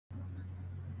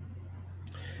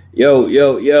Yo,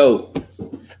 yo, yo.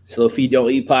 So if you don't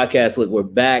eat podcast, look, we're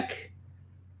back.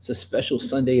 It's a special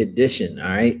Sunday edition. All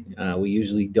right. We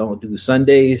usually don't do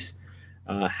Sundays.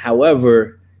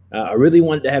 However, I really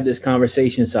wanted to have this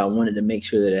conversation, so I wanted to make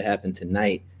sure that it happened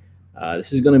tonight.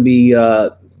 This is going to be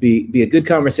a good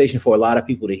conversation for a lot of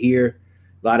people to hear,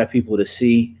 a lot of people to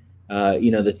see.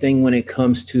 The thing when it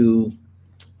comes to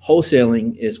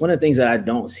wholesaling is one of the things that I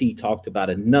don't see talked about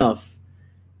enough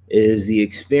is the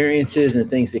experiences and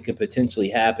things that could potentially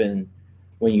happen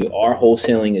when you are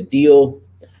wholesaling a deal,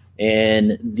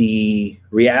 and the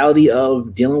reality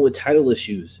of dealing with title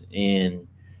issues and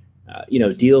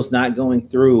deals not going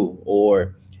through,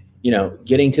 or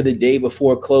getting to the day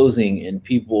before closing and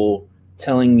people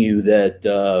telling you that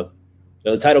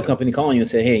the title company calling you and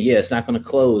say, hey, yeah, it's not going to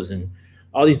close, and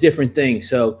all these different things.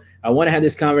 So I want to have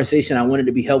this conversation. I wanted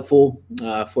to be helpful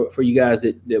for you guys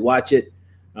that watch it.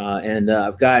 And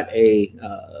I've got a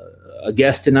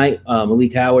guest tonight,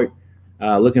 Maalik Howard.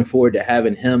 Looking forward to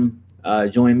having him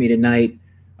join me tonight.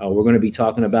 We're going to be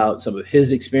talking about some of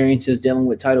his experiences dealing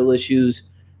with title issues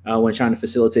when trying to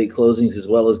facilitate closings, as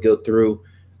well as go through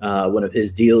one of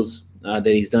his deals that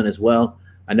he's done as well.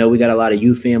 I know we got a lot of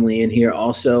you family in here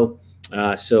also.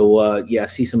 I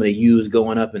see some of the U's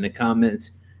going up in the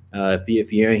comments.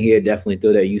 If you're in here, definitely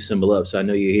throw that U symbol up so I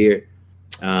know you're here.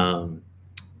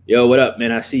 Yo, what up,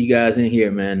 man? I see you guys in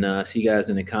here, man. See you guys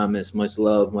in the comments. Much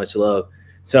love, much love.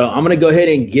 So I'm going to go ahead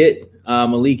and get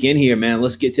Maalik in here, man.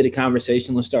 Let's get to the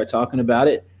conversation. Let's start talking about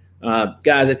it.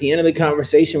 Guys, at the end of the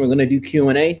conversation, we're going to do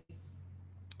Q&A.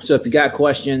 So if you got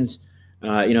questions,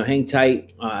 hang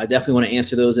tight. I definitely want to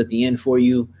answer those at the end for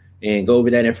you and go over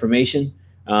that information.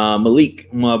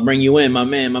 Maalik, I'm going to bring you in, my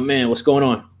man. What's going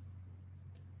on?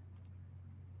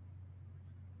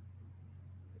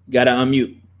 Got to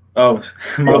unmute. Oh,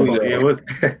 it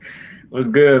was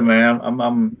good, man.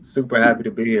 I'm super happy to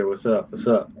be here. What's up?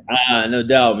 No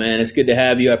doubt, man. It's good to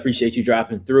have you. I appreciate you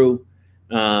dropping through.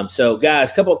 So,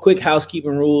 guys, a couple of quick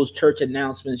housekeeping rules, church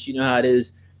announcements. You know how it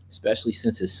is, especially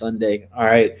since it's Sunday. All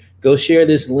right, go share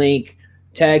this link,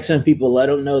 tag some people, let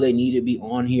them know they need to be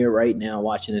on here right now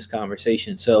watching this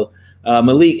conversation. So,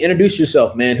 Maalik, introduce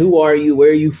yourself, man. Who are you?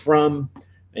 Where are you from?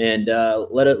 And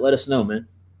let us know, man.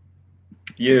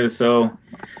 Yeah, so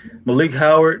Maalik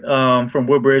Howard from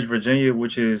Woodbridge, Virginia,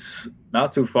 which is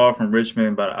not too far from Richmond,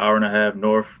 about an hour and a half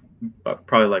north,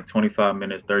 probably like 25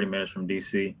 minutes, 30 minutes from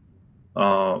DC.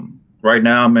 Right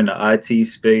now I'm in the IT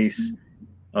space,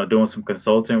 doing some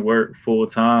consulting work full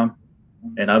time,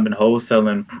 and I've been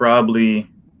wholesaling probably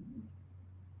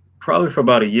for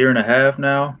about a year and a half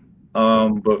now,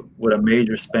 but with a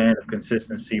major span of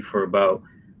consistency for about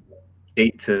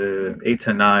 8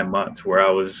 to 9 months where I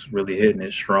was really hitting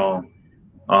it strong.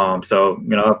 So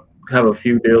I have a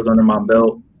few deals under my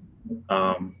belt.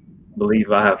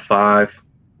 Believe I have five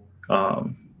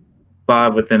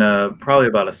within probably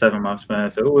about a 7-month span.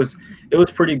 So it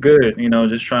was pretty good,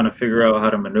 just trying to figure out how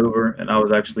to maneuver. And I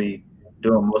was actually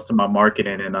doing most of my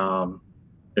marketing in the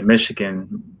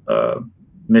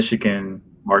Michigan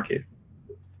market.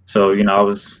 So I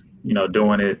was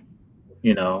doing it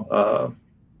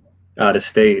out of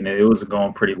state, and it was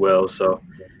going pretty well. So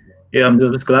yeah, I'm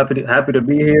just happy to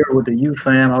be here with the U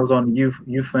fam. I was on the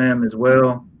U fam as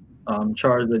well.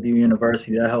 Charged at U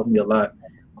University. That helped me a lot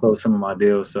close some of my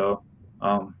deals. So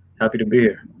happy to be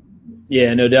here.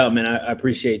 Yeah, no doubt, man. I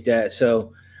appreciate that.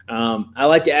 So I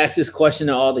like to ask this question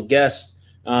to all the guests.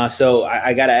 So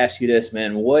I got to ask you this,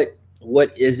 man. What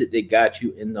is it that got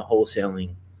you in the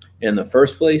wholesaling in the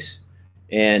first place?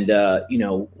 And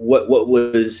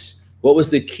what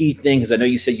was the key thing? Because I know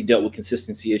you said you dealt with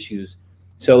consistency issues.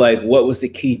 So, like, what was the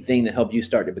key thing that helped you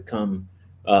start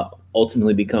to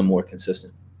ultimately become more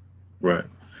consistent? Right.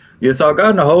 Yeah. So I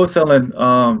got into wholesaling.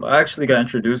 I actually got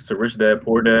introduced to Rich Dad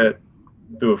Poor Dad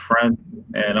through a friend,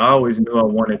 and I always knew I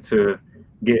wanted to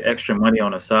get extra money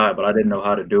on the side, but I didn't know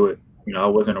how to do it. I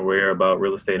wasn't aware about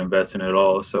real estate investing at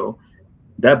all. So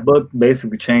that book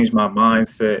basically changed my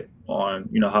mindset on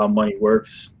how money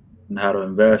works and how to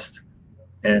invest.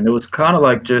 And it was kind of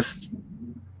like just,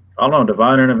 I don't know,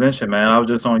 divine intervention, man. I was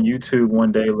just on YouTube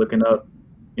one day looking up,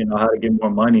 how to get more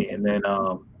money, and then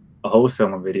a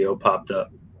wholesaling video popped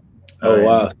up. Oh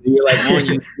wow! So you're like on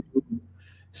YouTube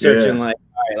searching, like,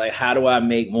 all right, like how do I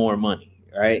make more money,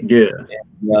 right? Yeah.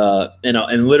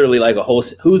 And literally like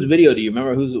whose video do you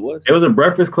remember? Whose it was? It was a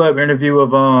Breakfast Club interview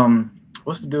of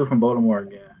what's the dude from Baltimore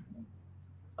again?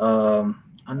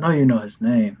 I know you know his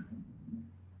name.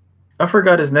 I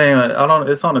forgot his name. I don't.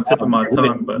 It's on the tip of my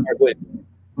tongue. But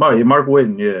Mark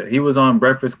Whitten. Yeah, he was on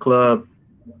Breakfast Club,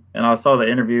 and I saw the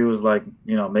interview. It was like,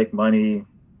 make money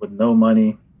with no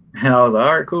money, and I was like,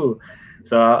 all right, cool.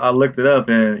 So I looked it up,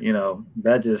 and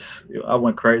that just I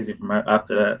went crazy from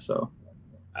after that. So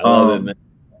I love it, man.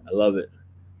 um, I love it.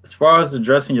 as far as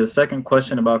addressing your second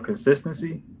question about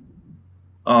consistency,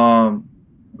 um,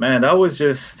 man, that was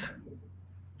just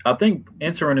I think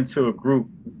entering into a group,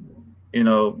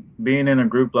 being in a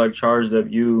group like Charged Up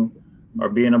You, or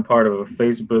being a part of a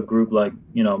Facebook group like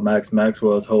Max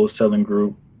Maxwell's wholesaling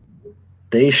group.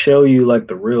 They show you like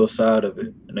the real side of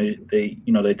it, and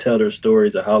they tell their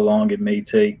stories of how long it may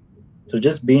take. So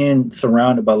just being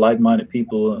surrounded by like-minded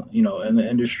people, in the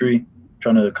industry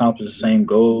trying to accomplish the same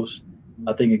goals,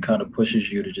 I think it kind of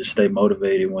pushes you to just stay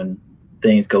motivated when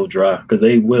things go dry, because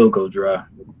they will go dry.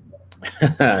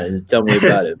 Tell me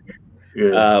about it.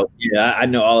 Yeah, I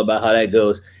know all about how that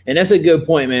goes, and that's a good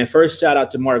point, man. First, shout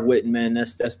out to Mark Witten, man.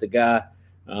 That's the guy.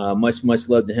 Much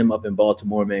love to him up in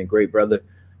Baltimore, man. Great brother.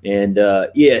 And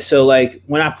yeah, so like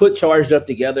when I put Charged Up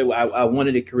together, I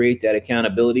wanted to create that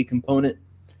accountability component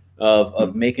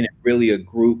of making it really a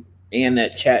group, and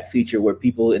that chat feature where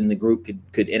people in the group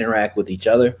could interact with each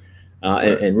other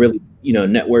and really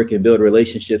network and build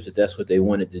relationships if that's what they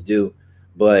wanted to do.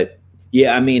 But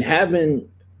yeah, I mean,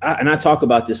 and I talk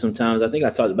about this sometimes. I think I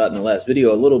talked about in the last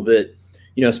video a little bit.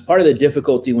 It's part of the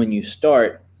difficulty when you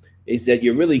start is that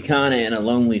you're really kind of in a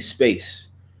lonely space.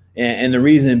 And the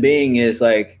reason being is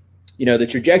like, the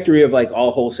trajectory of like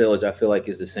all wholesalers, I feel like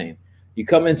is the same. You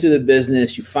come into the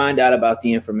business, you find out about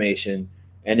the information,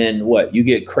 and then what? You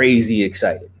get crazy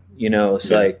excited.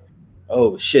 It's like,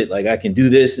 oh shit, like I can do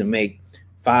this and make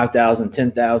 5,000,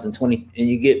 10,000, 20, and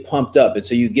you get pumped up. And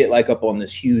so you get like up on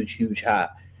this huge high.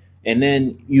 And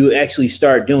then you actually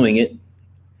start doing it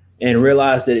and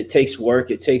realize that it takes work,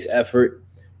 it takes effort.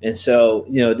 And so,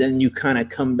 then you kind of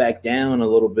come back down a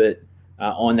little bit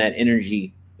on that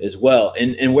energy as well.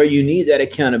 And where you need that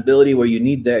accountability, where you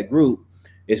need that group,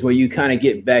 is where you kind of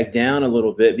get back down a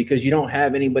little bit, because you don't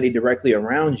have anybody directly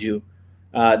around you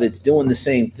that's doing the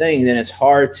same thing. Then it's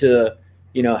hard to,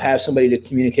 have somebody to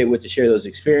communicate with, to share those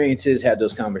experiences, have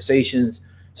those conversations.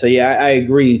 So yeah, I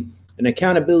agree. An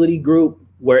accountability group,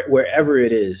 wherever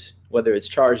it is, whether it's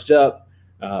Charged Up,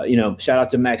 shout out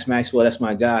to Max Maxwell, that's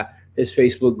my guy, his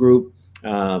Facebook group.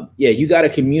 Yeah, you got to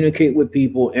communicate with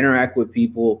people, interact with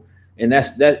people, and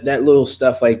that little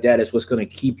stuff like that is what's going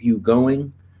to keep you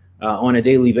going on a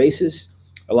daily basis.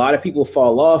 A lot of people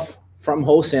fall off from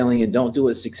wholesaling and don't do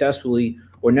it successfully,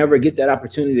 or never get that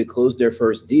opportunity to close their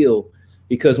first deal,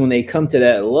 because when they come to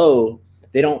that low,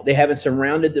 they haven't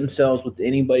surrounded themselves with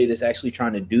anybody that's actually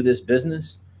trying to do this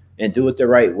business and do it the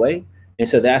right way. And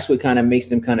so that's what kind of makes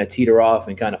them kind of teeter off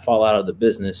and kind of fall out of the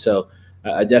business. So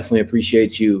I definitely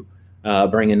appreciate you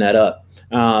bringing that up.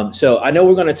 So I know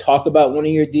we're going to talk about one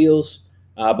of your deals,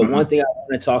 but one thing I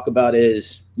want to talk about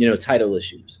is, title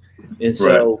issues. And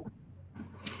so,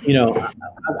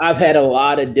 I've had a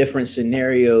lot of different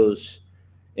scenarios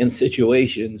and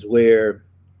situations where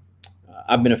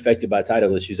I've been affected by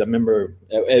title issues. I remember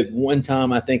at one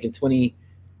time, I think in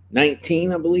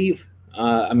 2019, I believe,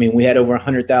 we had over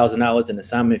 $100,000 in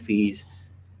assignment fees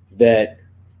that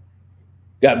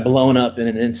got blown up in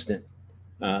an instant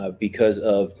because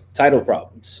of title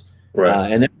problems.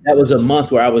 And that was a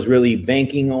month where I was really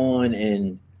banking on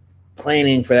and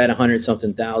planning for that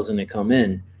 100-something thousand to come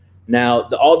in. Now,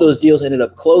 all those deals ended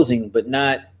up closing, but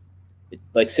not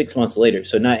like 6 months later.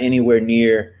 So not anywhere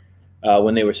near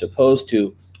when they were supposed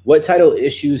to. What title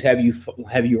issues have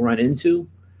you run into?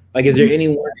 Like, is there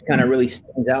anyone that kind of really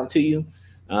stands out to you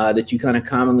that you kind of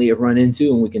commonly have run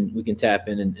into, and we can tap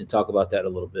in and talk about that a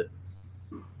little bit?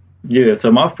 Yeah,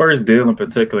 so my first deal in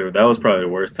particular, that was probably the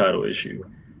worst title issue.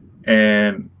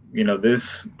 And,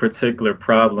 this particular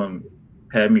problem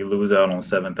had me lose out on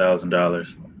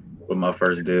 $7,000 with my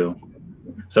first deal.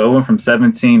 So it went from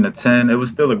 17 to 10. It was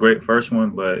still a great first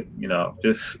one, but,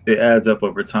 just it adds up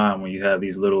over time when you have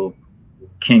these little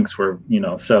kinks where,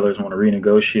 sellers want to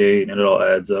renegotiate, and it all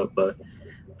adds up. But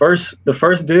the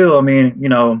first deal,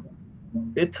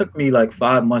 it took me like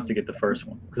 5 months to get the first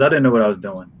one, because I didn't know what I was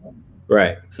doing.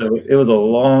 Right. So it was a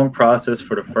long process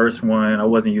for the first one. I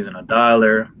wasn't using a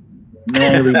dialer,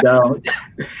 manually dialed.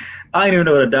 I didn't even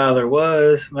know what a dialer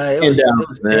was, man. It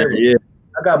was terrible. Yeah.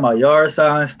 I got my yard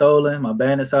sign stolen, my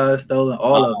bandit sign stolen,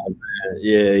 all of them. Man.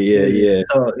 Yeah.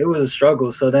 So it was a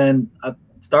struggle. So then I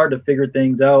started to figure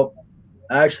things out.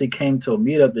 I actually came to a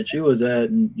meetup that you was at,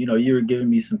 and you were giving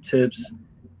me some tips,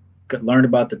 learned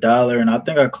about the dialer, and I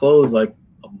think I closed like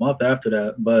a month after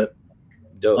that. But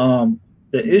dope.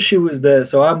 The issue is that,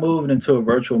 so I moved into a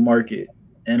virtual market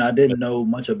and I didn't know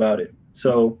much about it.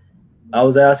 So I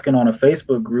was asking on a investor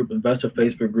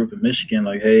Facebook group in Michigan,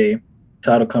 like, hey,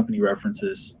 title company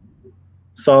references.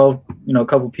 saw, a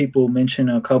couple people mention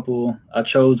a couple. I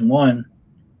chose one.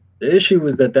 The issue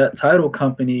was that title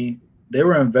company, they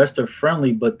were investor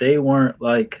friendly, but they weren't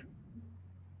like,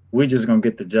 we just gonna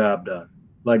get the job done.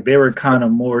 Like they were kind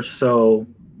of more so,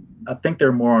 I think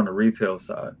they're more on the retail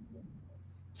side.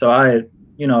 So I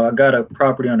got a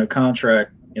property under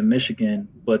contract in Michigan,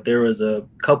 but there was a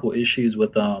couple issues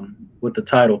with the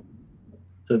title.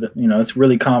 So that, it's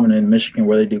really common in Michigan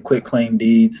where they do quick claim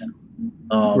deeds,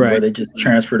 where they just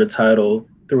transfer the title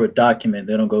through a document.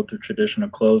 They don't go through traditional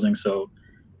closing. So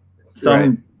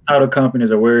some title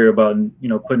companies are worried about,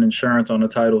 putting insurance on the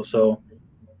title. So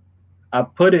I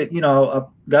put it, I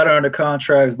got it under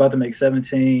contract, it's about to make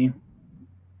 17,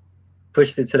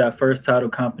 pushed it to that first title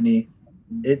company.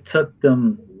 It took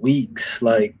them weeks.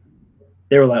 Like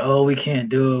they were like, oh, we can't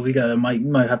do it. You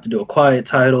might have to do a quiet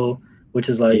title, which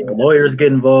is like lawyers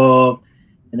get involved.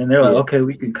 And then they're like, okay,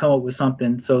 we can come up with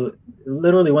something. So it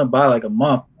literally went by like a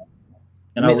month.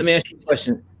 And let me ask you a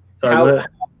question. Sorry,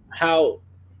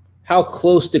 how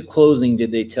close to closing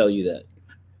did they tell you that?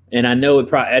 And I know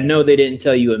they didn't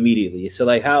tell you immediately. So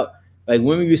when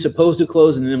were you supposed to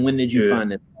close, and then when did you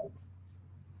find it?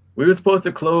 We were supposed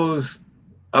to close,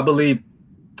 I believe,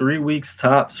 3 weeks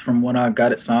tops from when I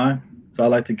got it signed. So I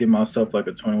like to give myself like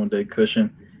a 21-day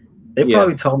cushion. They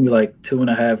probably told me like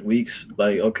 2.5 weeks.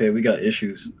 Like, okay, we got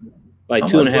issues. Like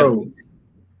 2.5 weeks.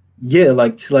 Yeah,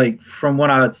 like from when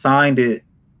I had signed it.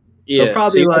 Yeah. So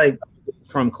probably like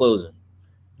from closing.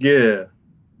 Yeah.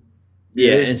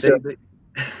 Yeah. And so go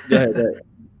ahead.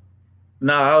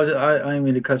 Nah, I didn't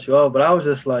mean to cut you off, but I was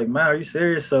just like, man, are you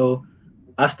serious? So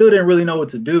I still didn't really know what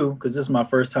to do because this is my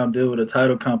first time dealing with a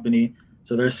title company.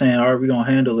 So they're saying, all right, we're going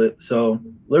to handle it. So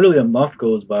literally a month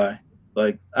goes by.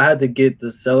 Like I had to get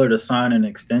the seller to sign an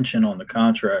extension on the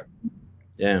contract.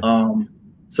 Yeah.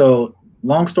 So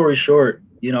long story short,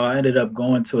 I ended up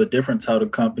going to a different title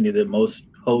company that most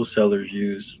wholesalers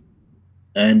use.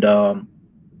 And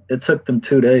it took them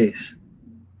 2 days.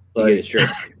 To get it straight.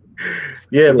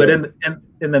 Yeah, but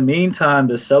in the meantime,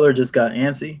 the seller just got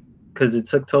antsy because it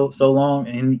took so long,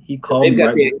 and he called me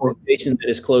right before. They've got the expectation that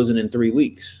it's closing in 3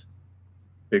 weeks.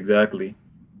 Exactly.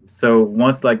 So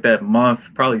once like that month,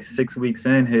 probably 6 weeks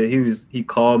in, he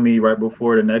called me right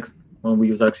before the next when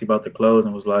we was actually about to close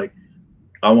and was like,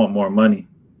 I want more money.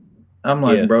 I'm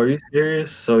like, bro, are you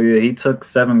serious? So yeah, he took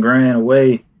 $7,000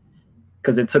 away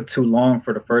because it took too long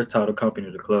for the first title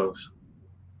company to close.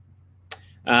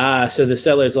 So the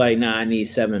seller's like, nah, I need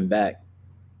 7 back.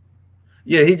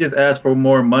 Yeah, he just asked for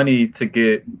more money to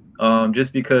get,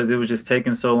 just because it was just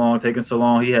taking so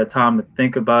long. He had time to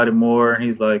think about it more, and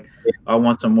he's like, I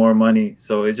want some more money.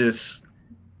 So it just,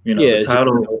 the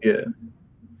title,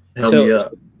 help me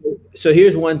up. So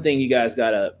here's one thing you guys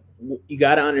gotta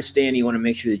understand. You want to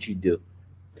make sure that you do.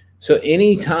 So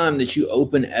anytime that you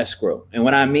open escrow, and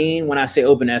what I mean when I say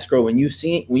open escrow, when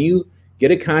you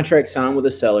get a contract signed with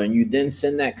a seller and you then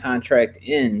send that contract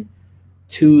in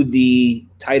to the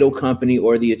title company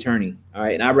or the attorney. All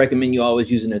right. And I recommend you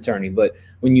always use an attorney, but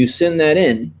when you send that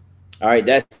in, all right,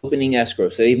 that's opening escrow.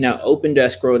 So they've now opened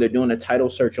escrow. They're doing a title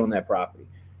search on that property.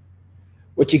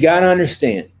 What you got to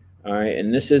understand. All right.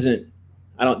 And this isn't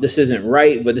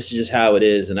right, but this is just how it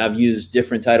is. And I've used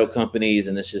different title companies,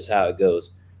 and this is how it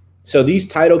goes. So these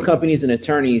title companies and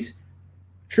attorneys,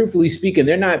 truthfully speaking,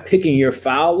 they're not picking your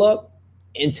file up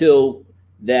until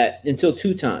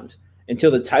 2 times,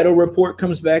 until the title report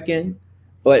comes back in.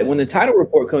 But when the title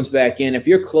report comes back in, if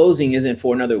your closing isn't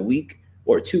for another week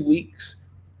or 2 weeks,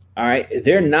 all right,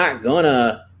 they're not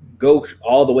gonna go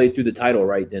all the way through the title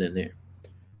right then and there.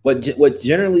 What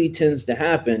generally tends to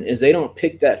happen is they don't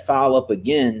pick that file up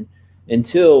again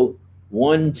until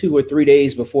 1, 2, or 3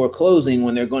 days before closing,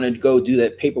 when they're going to go do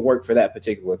that paperwork for that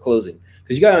particular closing.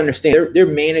 Because you got to understand, they're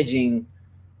managing,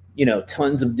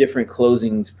 tons of different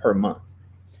closings per month.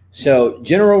 So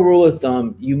general rule of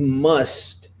thumb, you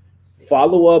must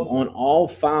follow up on all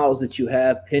files that you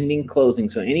have pending closing.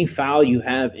 So any file you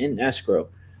have in escrow,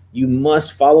 you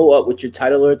must follow up with your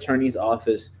title or attorney's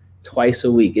office twice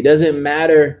a week. It doesn't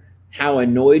matter how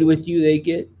annoyed with you they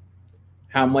get,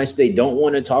 how much they don't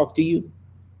want to talk to you,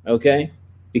 okay?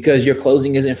 Because your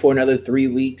closing isn't for another 3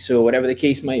 weeks or whatever the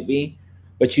case might be.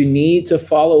 But you need to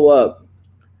follow up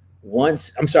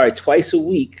twice a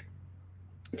week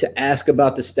to ask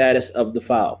about the status of the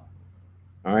file.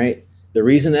 All right. The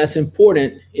reason that's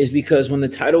important is because when the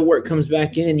title work comes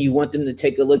back in, you want them to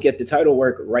take a look at the title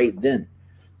work right then,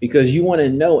 because you want to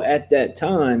know at that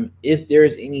time if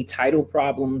there's any title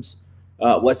problems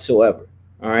whatsoever.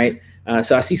 All right.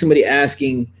 So I see somebody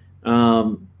asking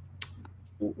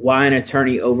why an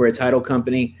attorney over a title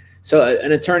company. So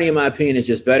an attorney, in my opinion, is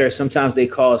just better. Sometimes they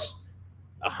cost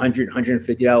 $100,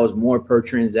 $150 more per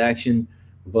transaction.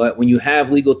 But when you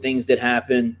have legal things that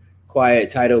happen, quiet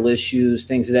title issues,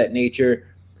 things of that nature,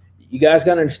 you guys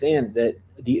got to understand that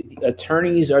the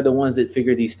attorneys are the ones that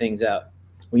figure these things out.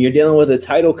 When you're dealing with a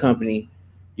title company,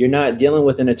 you're not dealing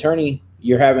with an attorney.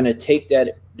 You're having to take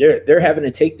that. They're having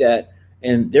to take that,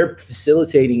 and they're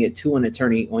facilitating it to an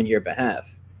attorney on your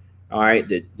behalf. All right,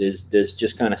 there's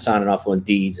just kind of signing off on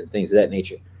deeds and things of that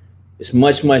nature. It's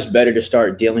much better to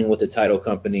start dealing with a title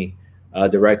company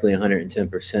directly,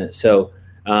 110%. So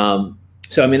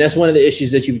I mean, that's one of the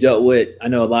issues that you've dealt with. I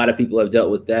know a lot of people have dealt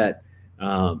with that.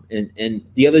 And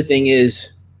the other thing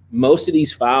is, most of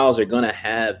these files are going to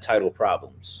have title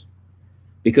problems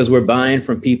because we're buying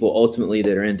from people ultimately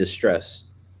that are in distress.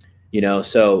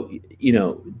 So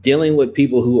dealing with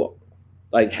people who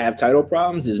like have title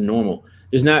problems is normal.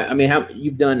 There's not. I mean,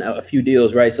 you've done a few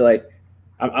deals, right? So like,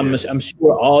 I'm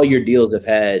sure all your deals have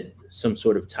had some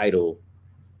sort of title.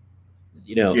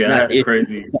 Not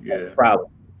crazy problem.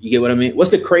 You get what I mean?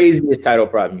 What's the craziest title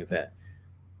problem you've had?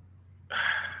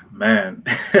 Man,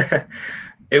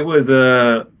 it was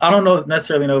I don't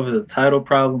necessarily know if it was a title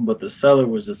problem, but the seller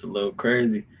was just a little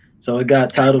crazy. So it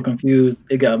got title confused.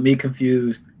 It got me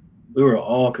confused. We were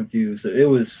all confused. So it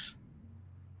was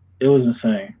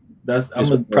insane. I'm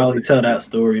gonna probably tell that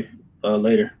story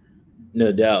later.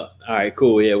 No doubt. All right,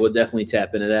 cool. Yeah, we'll definitely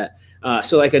tap into that.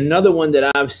 So like another one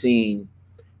that I've seen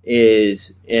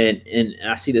is, and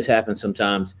I see this happen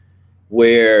sometimes,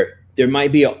 where there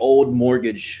might be an old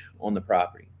mortgage on the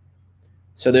property.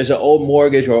 So there's an old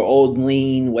mortgage or old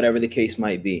lien, whatever the case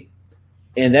might be.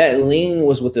 And that lien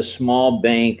was with a small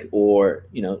bank or,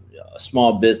 a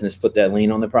small business put that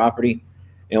lien on the property.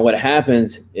 And what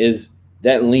happens is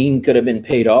that lien could have been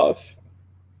paid off,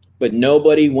 but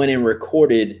nobody went and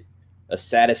recorded a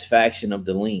satisfaction of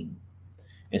the lien.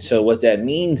 And so what that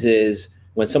means is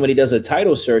when somebody does a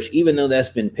title search, even though that's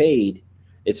been paid,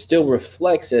 it still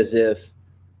reflects as if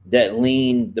that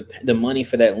lien, the money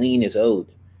for that lien is owed.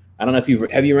 I don't know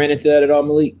if have you ran into that at all,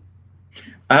 Maalik?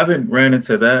 I haven't ran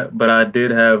into that, but I did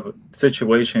have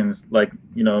situations like,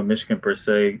 Michigan per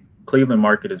se, Cleveland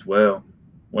market as well,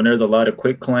 when there's a lot of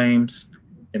quick claims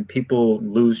and people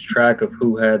lose track of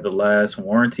who had the last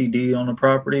warranty deed on the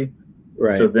property.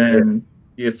 Right. So then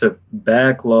it's a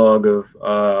backlog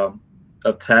of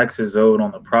taxes owed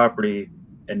on the property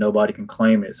and nobody can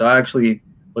claim it. So I actually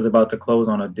was about to close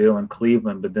on a deal in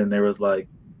Cleveland, but then there was like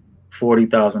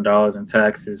 $40,000 in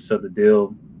taxes. So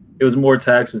it was more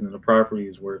taxes than the property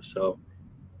was worth. So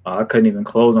I couldn't even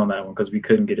close on that one because we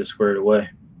couldn't get it squared away.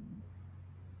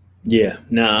 Yeah,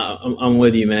 I'm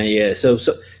with you, man. Yeah. So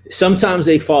sometimes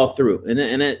they fall through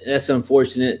and that's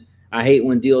unfortunate. I hate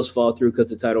when deals fall through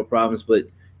because of title problems, but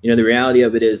the reality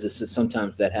of it is that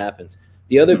sometimes that happens.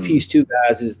 The other piece too,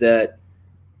 guys, is that,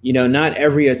 not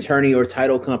every attorney or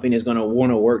title company is going to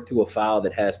want to work through a file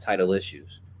that has title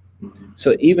issues.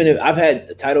 So even if I've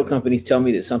had title companies tell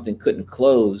me that something couldn't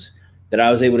close, that I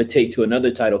was able to take to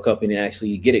another title company and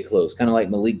actually get it closed, kind of like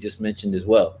Maalik just mentioned as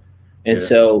well. And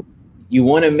so you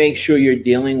want to make sure you're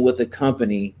dealing with a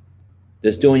company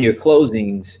that's doing your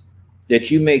closings,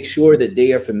 that you make sure that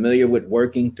they are familiar with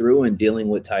working through and dealing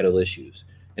with title issues.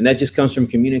 And that just comes from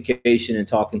communication and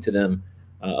talking to them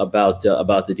about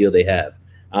the deal they have.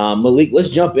 Maalik, let's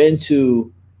jump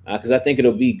into, because I think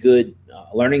it'll be good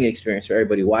learning experience for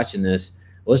everybody watching this.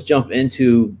 Let's jump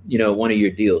into, one of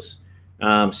your deals.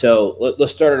 So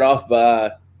let's start it off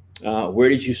by where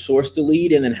did you source the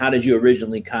lead, and then how did you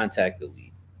originally contact the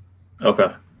lead?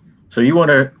 Okay. So you want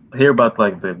to hear about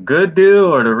like the good deal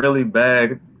or the really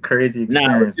bad, crazy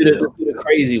experience? Let's do the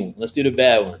crazy one. Let's do the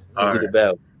bad one. The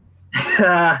bad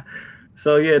one.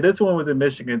 So yeah, this one was in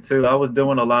Michigan too. I was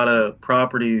doing a lot of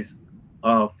properties,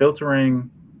 filtering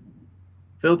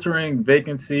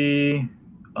vacancy,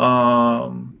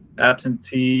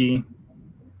 absentee,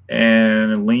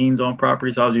 and liens on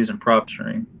properties. So I was using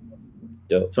PropStream.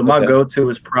 Dope. So my go-to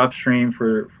is PropStream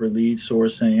for lead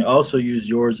sourcing. I also use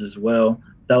yours as well.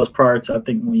 That was prior to, I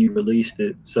think, when you released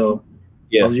it. So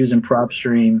I was using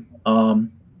PropStream.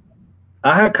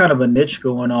 I had kind of a niche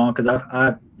going on because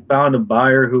I found a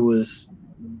buyer who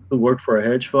worked for a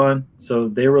hedge fund. So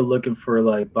they were looking for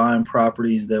like buying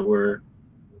properties that were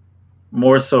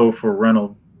more so for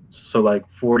rental. So like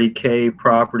 40K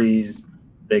properties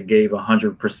that gave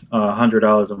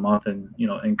 $100 a month in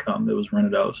income that was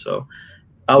rented out. So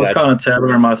I was kind of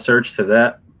tailoring my search to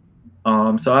that.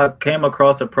 So I came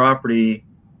across a property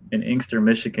in Inkster,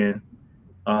 Michigan.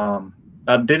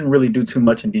 I didn't really do too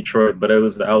much in Detroit, but it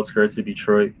was the outskirts of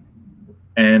Detroit.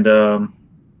 And,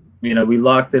 we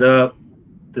locked it up.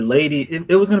 The lady,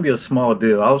 it was going to be a small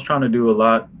deal. I was trying to do a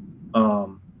lot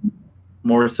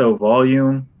more so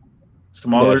volume,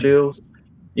 smaller Gotcha. deals,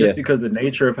 Yeah. just because the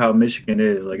nature of how Michigan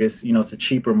is. Like it's it's a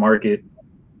cheaper market.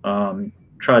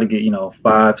 Try to get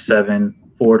 5, 7,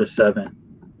 4 to 7,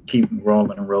 keep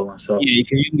rolling and rolling. So Yeah, you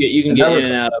can get in another,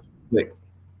 and out of it quick.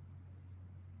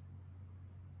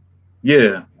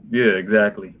 yeah, yeah,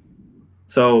 exactly.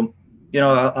 So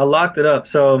I locked it up.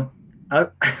 So I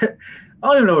I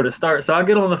don't even know where to start. So I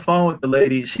get on the phone with the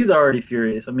lady. She's already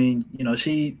furious. I mean,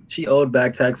 she owed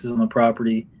back taxes on the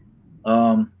property.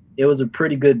 It was a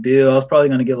pretty good deal. I was probably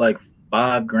gonna get like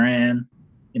 5 grand.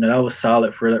 That was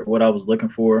solid for what I was looking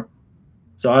for.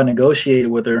 So I negotiated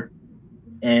with her,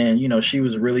 and she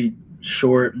was really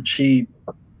short. And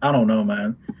I don't know,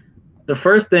 man. The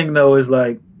first thing though is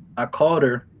like I called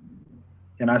her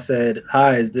and I said,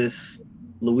 "Hi, is this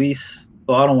Luis?"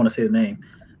 Oh, I don't want to say the name.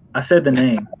 I said the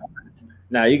name.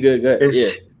 Nah, you good, good. And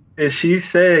Yeah. she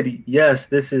said, "Yes,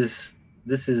 this is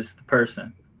the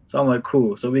person." So I'm like,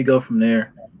 "Cool." So we go from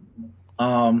there.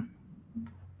 Um,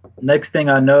 Next thing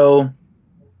I know,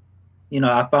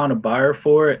 I found a buyer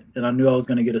for it, and I knew I was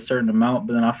going to get a certain amount,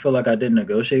 but then I feel like I didn't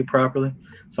negotiate properly.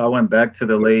 So I went back to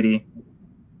the lady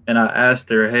and I asked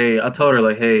her, "Hey," I told her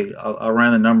like, "Hey, I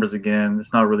ran the numbers again.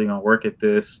 It's not really going to work at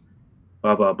this,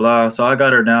 blah blah blah." So I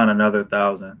got her down another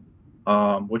 1,000,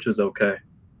 which was okay.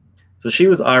 So she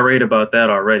was irate about that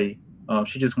already.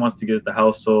 She just wants to get the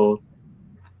house sold.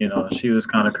 She was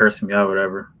kind of cursing me out,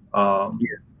 whatever.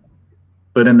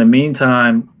 But in the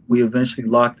meantime, we eventually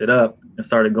locked it up and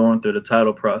started going through the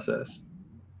title process.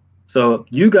 So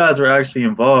you guys were actually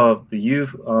involved. The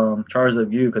youth charged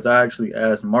of you because I actually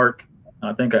asked Mark.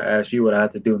 I think I asked you what I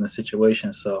had to do in the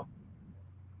situation. So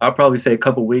I'll probably say a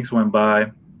couple weeks went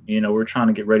by. We're trying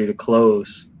to get ready to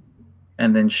close,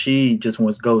 and then she just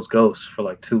goes ghost for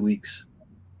like 2 weeks.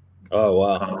 Oh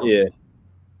wow. Um, Yeah.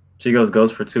 she goes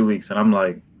ghost for 2 weeks, and I'm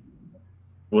like,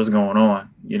 "What's going on?"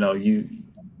 You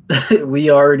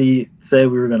we already said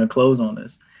we were going to close on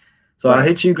this. So I Right.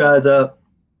 hit you guys up,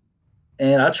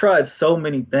 and I tried so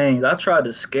many things. I tried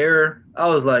to scare her. I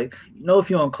was like, if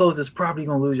you don't close this property,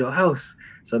 you're going to lose your house.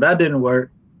 So that didn't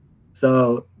work.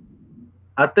 So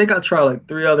I think I tried like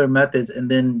 3 other methods, and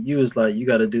then you was like, you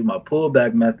got to do my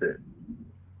pullback method.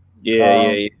 Yeah, yeah,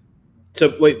 Um, yeah.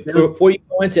 So wait, it was, before you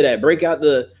go into that, break out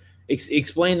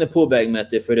explain the pullback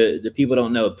method for the people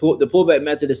don't know. The pullback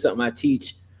method is something I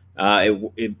teach.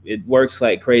 It works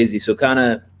like crazy. So kind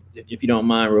of, if you don't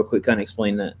mind, real quick, kind of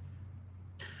explain that.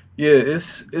 yeah,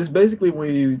 it's basically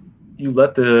when you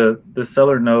let the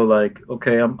seller know like,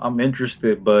 okay, I'm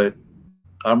interested, but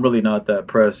I'm really not that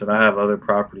pressed, and I have other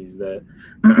properties that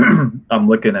I'm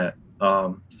looking at.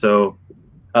 So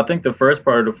I think the first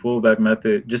part of the fullback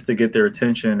method, just to get their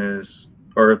attention, is,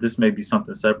 or this may be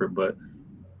something separate, but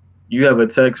you have a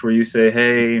text where you say,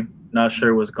 "Hey, not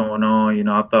sure what's going on.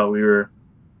 I thought we were,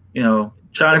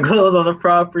 trying to close on the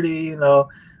property,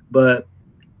 but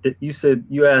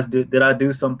you asked, did I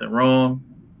do something wrong?"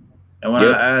 And when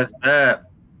Yep. I asked that,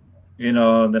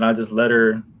 then I just let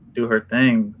her do her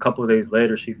thing. A couple of days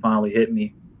later, she finally hit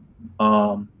me.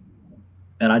 Um,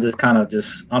 and I just kind of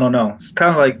just I don't know, it's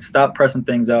kind of like stop pressing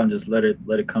things out and just let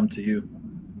it come to you.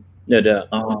 No doubt.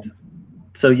 Um,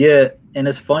 so yeah, and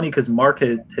it's funny because Mark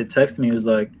had texted me. He was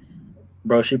like,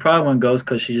 "Bro, she probably went ghost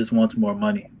because she just wants more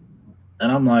money."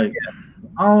 And I'm like,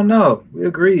 "I don't know. We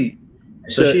agreed."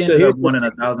 So So she so ended here's up wanting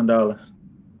 $1,000.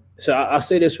 so I'll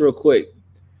say this real quick.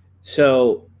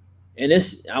 So, and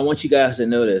this, I want you guys to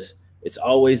know this. It's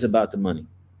always about the money.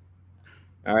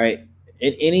 All right.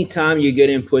 And anytime you're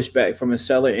getting pushback from a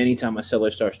seller, anytime a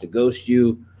seller starts to ghost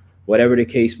you, whatever the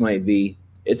case might be,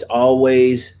 it's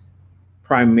always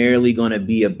primarily going to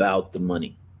be about the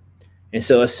money. And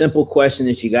so, a simple question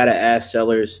that you got to ask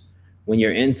sellers when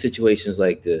you're in situations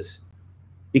like this,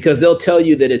 because they'll tell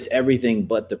you that it's everything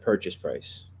but the purchase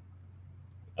price.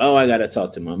 Oh, I got to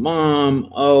talk to my mom.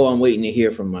 Oh, I'm waiting to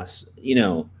hear from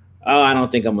oh, I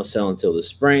don't think I'm going to sell until the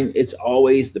spring. It's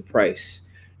always the price.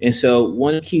 And so,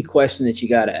 one key question that you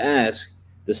got to ask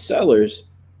the sellers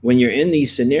when you're in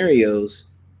these scenarios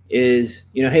is,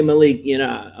 hey, Maalik,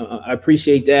 I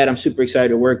appreciate that. I'm super excited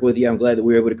to work with you. I'm glad that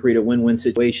we were able to create a win-win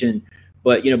situation.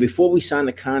 But, before we sign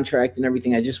the contract and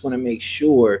everything, I just want to make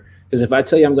sure, because if I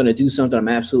tell you I'm going to do something, I'm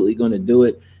absolutely going to do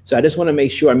it. So I just want to make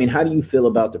sure. I mean, how do you feel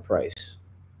about the price?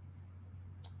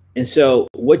 And so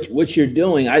what you're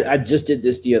doing, I just did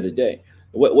this the other day.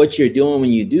 What you're doing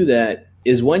when you do that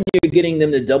is, when you're getting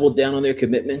them to double down on their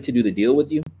commitment to do the deal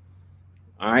with you.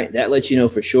 All right. That lets you know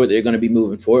for sure they're going to be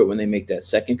moving forward when they make that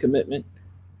second commitment.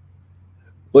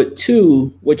 But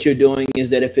two, what you're doing is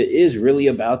that if it is really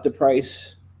about the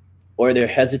price, or they're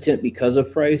hesitant because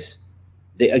of price,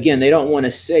 they don't want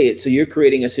to say it. So you're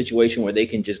creating a situation where they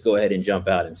can just go ahead and jump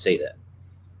out and say that.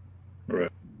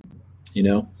 Right. You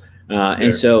know?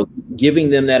 And so giving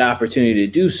them that opportunity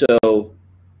to do so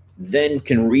then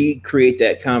can recreate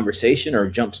that conversation or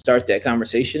jumpstart that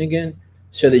conversation again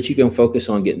so that you can focus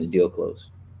on getting the deal closed.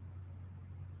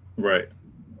 Right.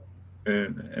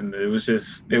 And it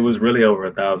was really over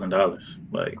 $1,000.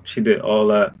 Like she did all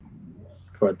that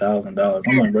for $1,000.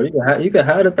 I'm like, bro, you could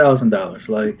have $1,000.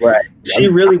 Like, right. She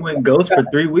really went ghost for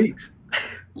 3 weeks.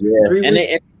 Yeah. 3 weeks.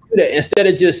 And instead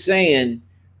of just saying,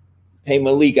 hey,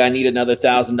 Maalik, I need another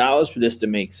 $1,000 for this to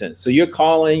make sense. So you're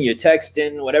calling, you're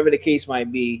texting, whatever the case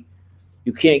might be.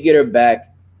 You can't get her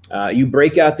back. You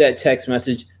break out that text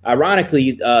message.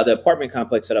 Ironically, the apartment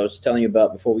complex that I was telling you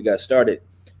about before we got started,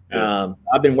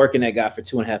 I've been working that guy for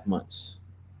 2.5 months.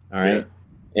 All right. Yeah.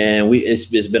 And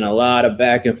it's been a lot of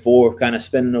back and forth, kind of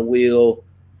spinning the wheel.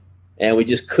 And we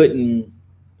just couldn't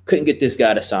get this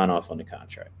guy to sign off on the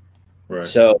contract. Right.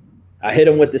 So I hit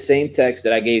him with the same text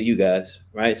that I gave you guys.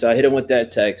 Right. So I hit him with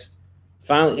that text.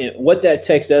 Finally, what that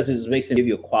text does is it makes him give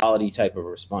you a quality type of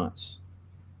response.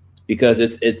 Because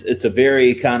it's a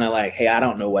very kind of like, hey, I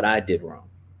don't know what I did wrong.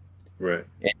 Right.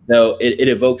 And so it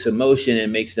evokes emotion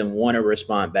and makes them want to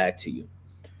respond back to you.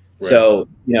 Right. So,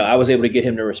 I was able to get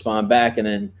him to respond back and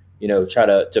then, try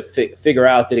to figure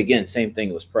out that, again, same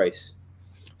thing was price.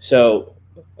 So,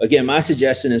 again, my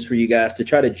suggestion is for you guys to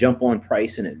try to jump on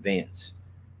price in advance.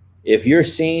 If you're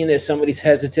seeing that somebody's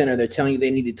hesitant or they're telling you they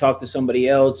need to talk to somebody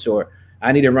else or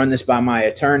I need to run this by my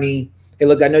attorney. Hey,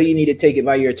 look, I know you need to take it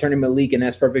by your attorney, Maalik, and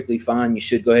that's perfectly fine. You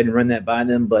should go ahead and run that by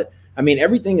them. But I mean,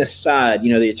 everything aside,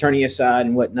 the attorney aside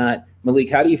and whatnot, Maalik,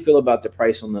 how do you feel about the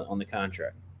price on the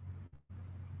contract?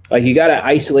 Like you got to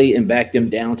isolate and back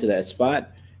them down to that spot,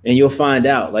 and you'll find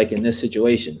out. Like in this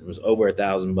situation, it was over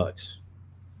 $1,000.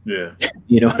 Yeah,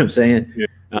 you know what I'm saying?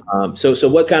 Yeah. So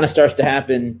what kind of starts to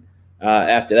happen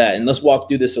after that? And let's walk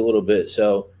through this a little bit.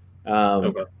 So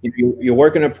if you're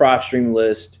working a prop stream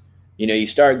list. You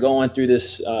start going through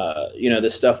this,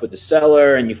 this stuff with the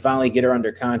seller and you finally get her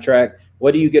under contract.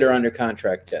 What do you get her under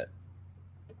contract at?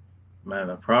 Man,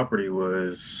 the property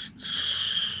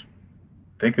was,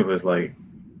 I think it was like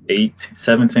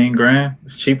 17 grand.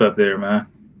 It's cheap up there, man.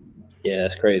 Yeah,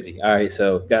 that's crazy. All right.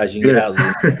 So guys, you can get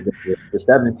houses for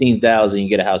 17,000, you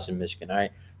get a house in Michigan. All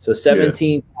right. So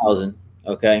 17,000.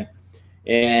 Okay.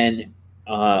 And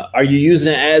are you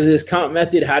using it as is comp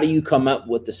method? How do you come up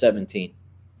with the 17?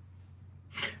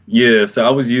 Yeah, so I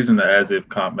was using the as-if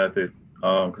comp method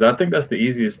because I think that's the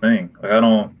easiest thing. Like I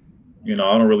don't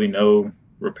really know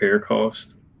repair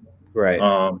costs. Right.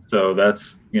 So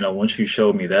that's, once you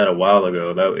showed me that a while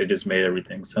ago, that it just made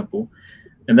everything simple.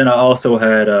 And then I also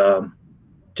had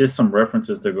just some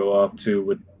references to go off to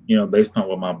with, based on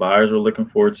what my buyers were looking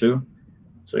for too.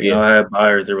 So, I had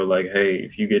buyers that were like, hey,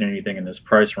 if you get anything in this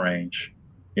price range,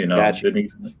 gotcha.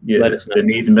 that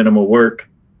needs minimal work,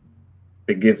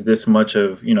 it gives this much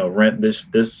of rent this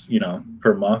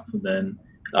per month, then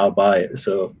I'll buy it.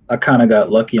 So I kind of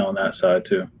got lucky on that side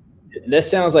too. That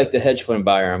sounds like the hedge fund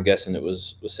buyer, I'm guessing, that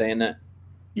was saying that.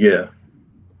 Yeah.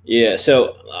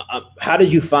 So how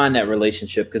did you find that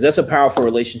relationship? Because that's a powerful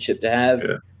relationship to have.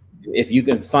 If you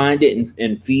can find it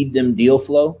and feed them deal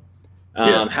flow.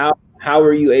 How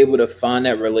are you able to find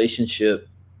that relationship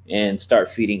and start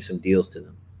feeding some deals to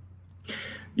them?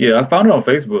 Yeah, I found it on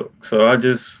Facebook. So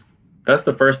that's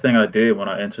the first thing I did when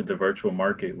I entered the virtual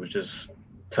market, was just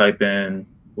type in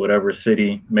whatever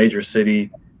major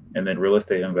city, and then real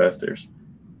estate investors.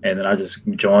 And then I just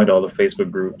joined all the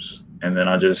Facebook groups. And then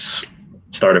I just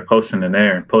started posting in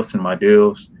there and posting my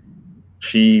deals.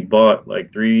 She bought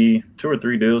like 2 or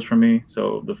 3 deals from me.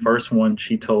 So the first one,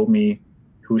 she told me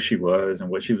who she was and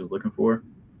what she was looking for.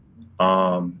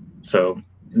 And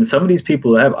some of these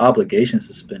people have obligations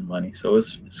to spend money. So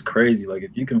it's crazy. Like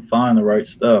if you can find the right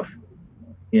stuff,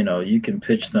 you can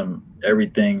pitch them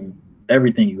everything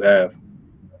you have.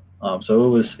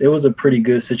 So it was a pretty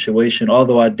good situation.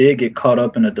 Although I did get caught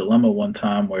up in a dilemma one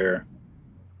time where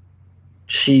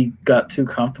she got too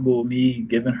comfortable with me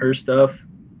giving her stuff.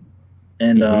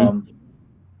 And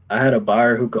I had a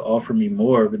buyer who could offer me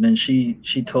more, but then she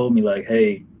told me like,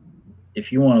 hey,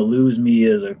 if you want to lose me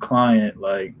as a client,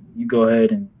 like you go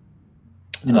ahead and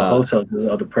wholesale to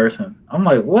the other person. I'm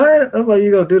like, what? I'm like,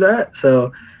 you gonna do that?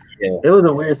 So it was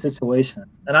a weird situation,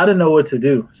 and I didn't know what to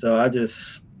do. So I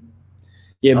just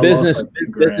business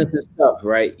is tough,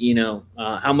 right?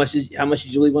 How much did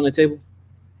you leave on the table?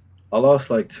 I lost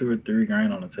like $2 or $3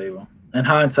 grand on the table. In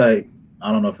hindsight,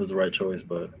 I don't know if it was the right choice,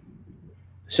 but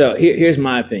So here's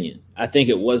my opinion. I think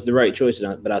it was the right choice,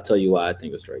 but I'll tell you why I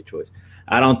think it was the right choice.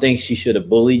 I don't think she should have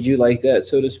bullied you like that,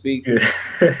 so to speak.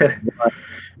 Yeah.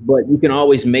 But you can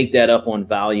always make that up on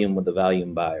volume with a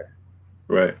volume buyer.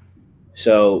 Right.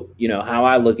 So, how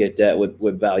I look at that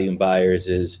with volume buyers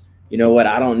is, you know what,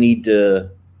 I don't need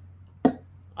to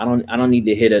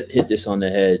hit this on the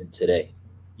head today.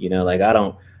 Like I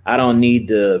don't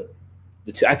need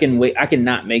I can wait. I can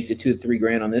not make the 2-3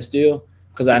 grand on this deal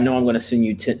because I know I'm going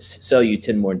to sell you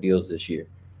 10 more deals this year.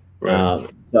 Right.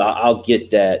 So I'll get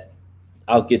that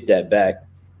back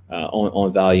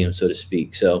on volume, so to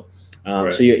speak. So,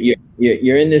 Right. so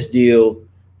you're in this deal.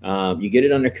 You get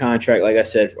it under contract, like I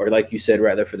said, or like you said,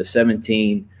 rather, for the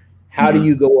 17. How do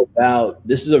you go about?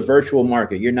 This is a virtual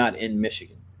market. You're not in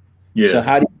Michigan. Yeah. So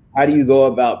how do you go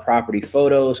about property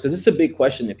photos? Because it's a big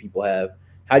question that people have.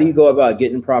 How do you go about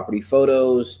getting property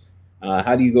photos?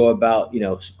 How do you go about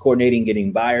coordinating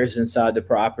getting buyers inside the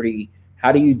property?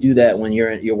 How do you do that when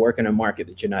you're working a market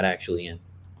that you're not actually in?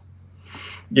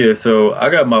 Yeah, so I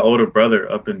got my older brother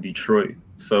up in Detroit.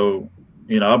 So,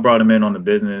 I brought him in on the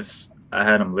business. I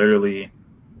had him literally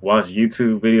watch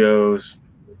YouTube videos.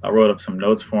 I wrote up some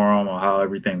notes for him on how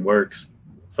everything works.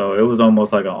 So it was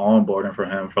almost like an onboarding for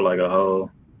him for like a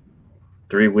whole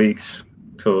 3 weeks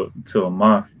to a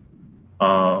month.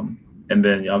 And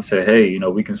then I'm saying, hey,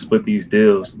 we can split these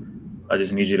deals. I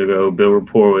just need you to go build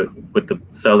rapport with the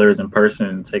sellers in person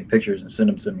and take pictures and send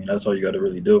them to me. That's all you got to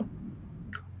really do.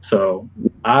 So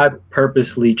I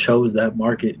purposely chose that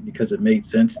market because it made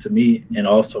sense to me. And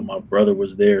also my brother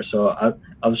was there. So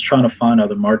I was trying to find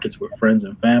other markets with friends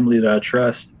and family that I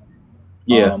trust.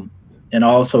 Yeah. And I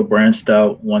also branched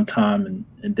out one time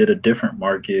and did a different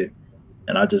market.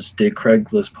 And I just did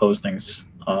Craigslist postings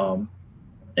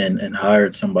and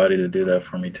hired somebody to do that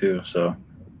for me too. So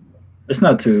it's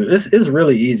not it's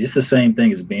really easy. It's the same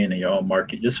thing as being in your own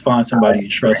market. Just find somebody you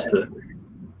trust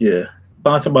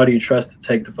find somebody you trust to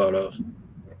take the photos.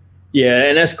 Yeah,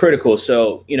 and that's critical.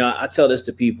 So, I tell this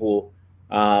to people,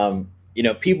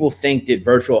 people think that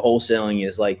virtual wholesaling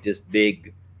is like this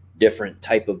big, different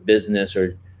type of business,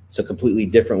 or it's a completely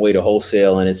different way to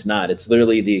wholesale. And it's not. It's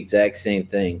literally the exact same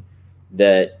thing,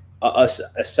 that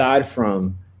aside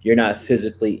from you're not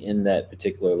physically in that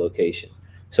particular location.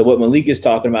 So what Maalik is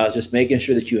talking about is just making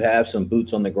sure that you have some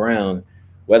boots on the ground,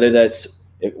 whether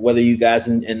you guys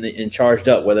in charged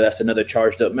up, whether that's another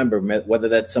charged up member, whether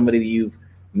that's somebody that you've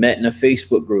met in a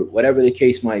Facebook group, whatever the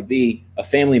case might be, a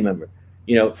family member.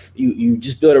 You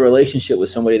just build a relationship with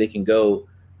somebody that can go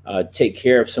take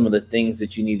care of some of the things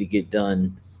that you need to get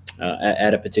done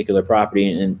at a particular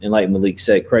property. And like Maalik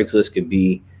said, Craigslist could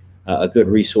be a good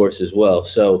resource as well.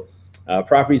 So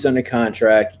property's under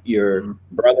contract. Your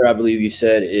brother, I believe you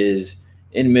said, is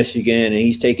in Michigan, and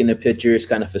he's taking the pictures,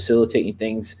 kind of facilitating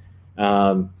things.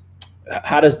 How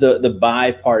does the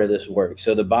buy part of this work?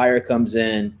 So the buyer comes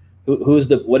in.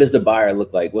 What does the buyer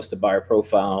look like? What's the buyer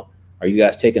profile? Are you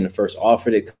guys taking the first offer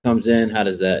that comes in? How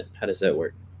does that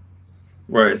work?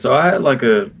 Right. So I had like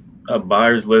a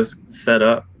buyer's list set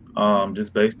up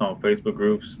just based on Facebook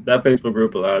groups. That Facebook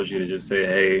group allows you to just say,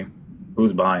 hey,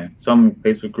 who's buying? Some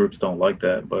Facebook groups don't like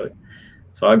that, but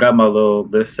so I got my little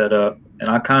list set up, and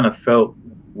I kind of felt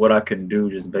what I can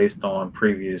do just based on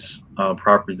previous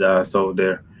properties that I sold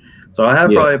there. So I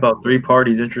had probably about 3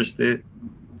 parties interested.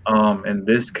 In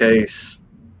this case,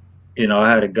 I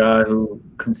had a guy who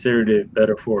considered it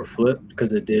better for a flip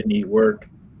because it did need work,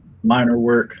 minor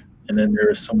work. And then there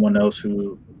was someone else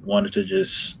who wanted to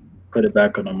just put it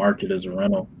back on the market as a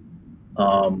rental.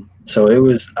 So it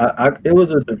was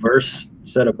a diverse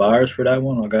set of buyers for that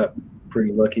one. I got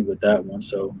pretty lucky with that one.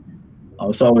 So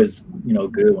it's always,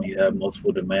 good when you have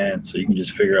multiple demands, so you can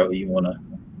just figure out who you want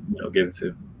to, give it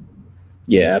to.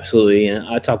 Yeah, absolutely. And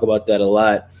I talk about that a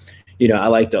lot. I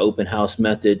like the open house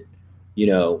method,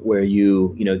 where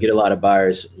you get a lot of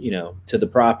buyers, to the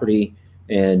property,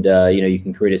 and, you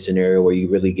can create a scenario where you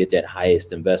really get that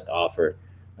highest and best offer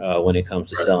when it comes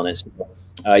to selling it.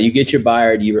 So, you get your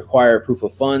buyer. Do you require proof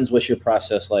of funds? What's your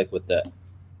process like with that?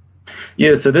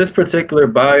 Yeah, so this particular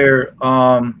buyer,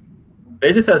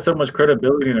 they just had so much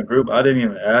credibility in the group. I didn't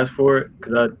even ask for it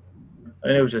because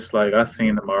it was just like I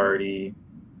seen them already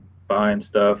buying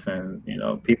stuff, and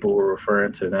people were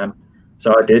referring to them.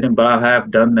 So I didn't, but I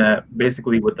have done that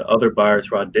basically with the other buyers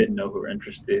who I didn't know who were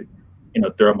interested.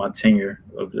 Throughout my tenure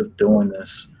of doing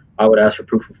this, I would ask for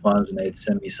proof of funds and they'd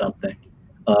send me something.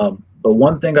 But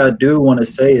one thing I do want to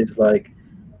say is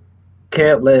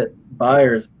can't let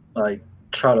buyers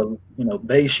try to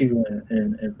base you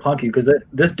and punk you, because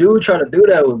this dude tried to do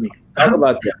that with me. Talk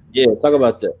about that. Yeah, talk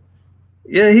about that.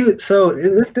 Yeah,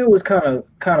 this dude was kind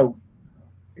of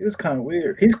He was kind of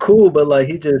weird. He's cool, but like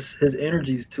his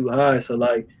energy's too high. So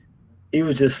like he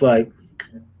was just like,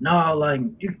 no, like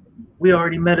we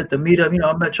already met at the meetup. You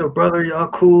know, I met your brother. Y'all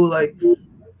cool. Like,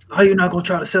 how you not gonna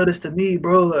try to sell this to me,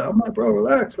 bro? Like, I'm like, bro,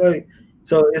 relax. Like,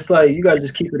 so it's like you gotta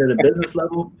just keep it at a business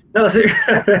level. No,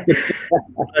 seriously.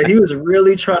 Like, he was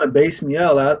really trying to base me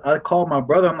out. I called my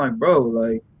brother. I'm like, bro,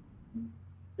 like,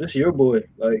 this your boy.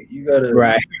 Like, you gotta,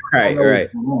 Right, I don't right, know what's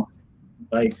right. going on.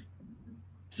 Like,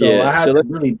 so I Yeah. had So to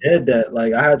really dead that.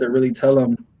 Like, I had to really tell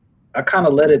him. I kind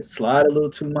of let it slide a little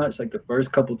too much. Like the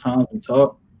first couple times we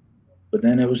talked, but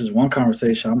then it was just one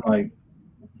conversation. I'm like,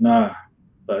 nah,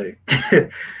 like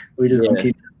we just gonna yeah.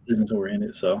 keep this business and we're in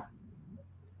it. So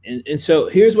And so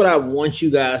here's what I want you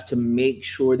guys to make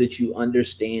sure that you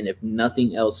understand, if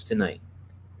nothing else tonight.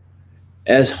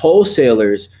 As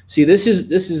wholesalers, see, this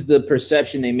is the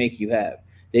perception they make you have.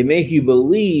 They make you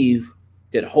believe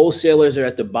that wholesalers are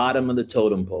at the bottom of the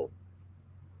totem pole.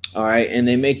 All right. And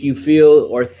they make you feel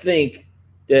or think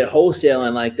that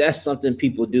wholesaling, like, that's something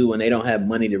people do when they don't have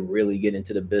money to really get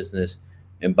into the business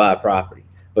and buy property.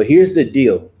 But here's the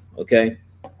deal. Okay.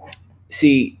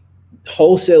 See,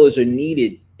 wholesalers are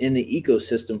needed in the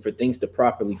ecosystem for things to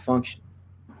properly function.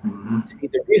 See,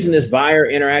 the reason this buyer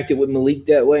interacted with Maalik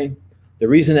that way, the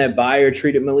reason that buyer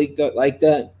treated Maalik like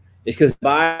that, is because the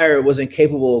buyer wasn't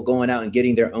capable of going out and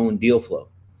getting their own deal flow.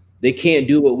 They can't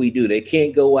do what we do. They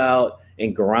can't go out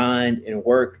and grind and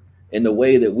work in the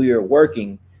way that we are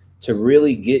working to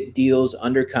really get deals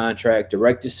under contract,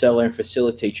 direct to seller, and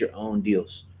facilitate your own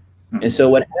deals. And so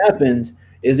what happens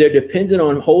is they're dependent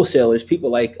on wholesalers, people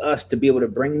like us, to be able to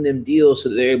bring them deals so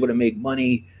that they're able to make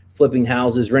money flipping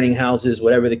houses, renting houses,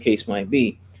 whatever the case might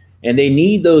be. And they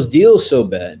need those deals so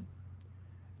bad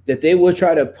that they will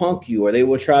try to punk you, or they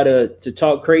will try to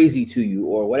talk crazy to you,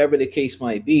 or whatever the case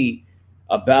might be,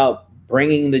 about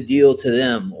bringing the deal to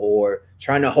them, or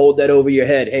trying to hold that over your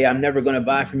head. Hey, I'm never going to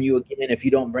buy from you again if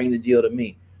you don't bring the deal to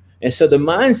me. And so the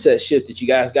mindset shift that you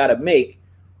guys got to make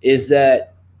is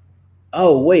that,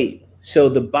 oh, wait, so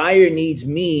the buyer needs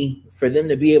me for them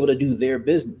to be able to do their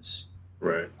business.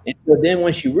 right. And so then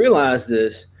once you realize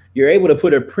this, you're able to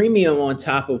put a premium on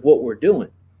top of what we're doing,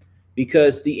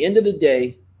 because at the end of the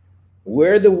day,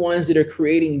 we're the ones that are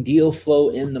creating deal flow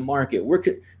in the market. We're,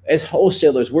 as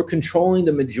wholesalers, we're controlling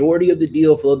the majority of the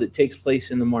deal flow that takes place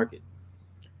in the market.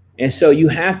 And so you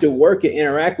have to work and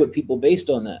interact with people based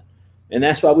on that. And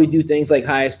that's why we do things like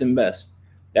highest and best.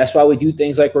 That's why we do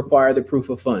things like require the proof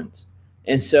of funds.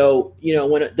 And so, you know,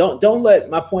 when don't let,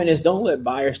 my point is, don't let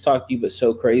buyers talk to you but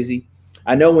so crazy.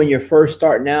 I know when you're first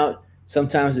starting out,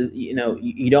 sometimes, you know,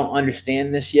 you don't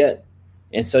understand this yet.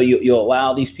 And so you'll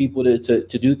allow these people to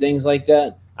do things like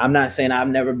that. I'm not saying I've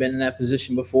never been in that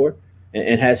position before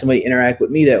and had somebody interact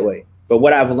with me that way. But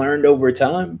what I've learned over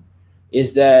time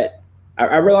is that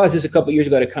I realized this a couple of years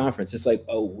ago at a conference. It's like,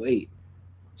 oh, wait.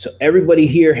 So everybody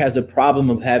here has a problem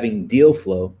of having deal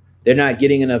flow. They're not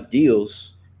getting enough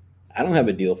deals. I don't have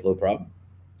a deal flow problem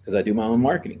because I do my own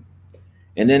marketing.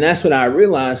 And then that's when I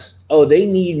realized, oh, they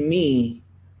need me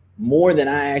more than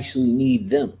I actually need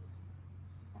them.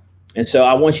 And so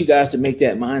I want you guys to make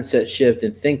that mindset shift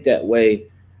and think that way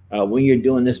when you're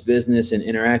doing this business and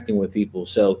interacting with people.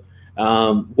 So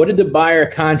what did the buyer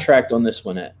contract on this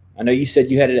one at? I know you said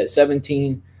you had it at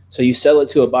 17. So you sell it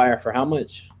to a buyer for how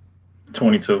much?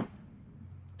 22.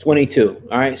 22.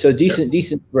 All right. So decent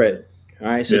spread. All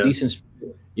right. So Yeah. decent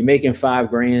spread. You're making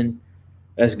 $5,000.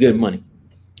 That's good money.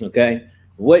 Okay.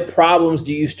 What problems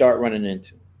do you start running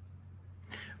into?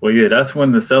 Well, yeah, that's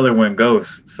when the seller went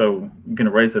ghost. So you can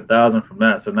erase 1,000 from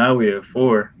that. So now we have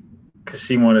 4 because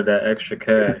she wanted that extra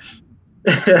cash.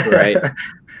 Right.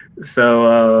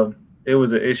 So it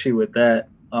was an issue with that.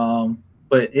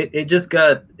 But it just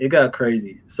got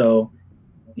crazy. So,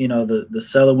 you know, the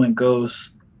seller went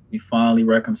ghost. We finally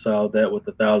reconciled that with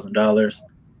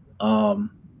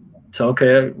 $1,000. So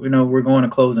okay, you know, we're going to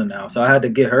closing now. So I had to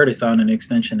get her to sign an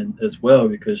extension as well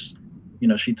because, you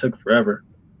know, she took forever.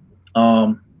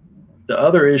 The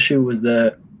other issue was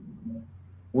that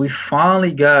we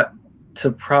finally got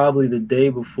to probably the day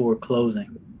before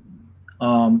closing.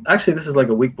 Actually, this is like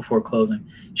a week before closing.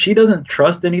 She doesn't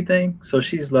trust anything, so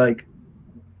she's like,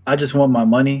 I just want my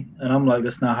money. And I'm like,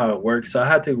 that's not how it works. So I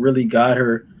had to really guide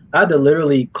her. I had to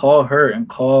literally call her and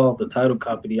call the title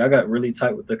company. I got really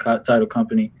tight with the title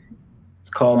company. It's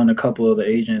calling a couple of the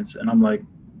agents. And I'm like,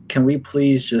 can we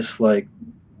please just like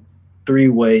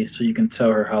 3-way so you can tell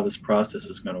her how this process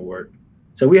is going to work?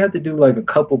 So we had to do like a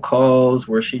couple calls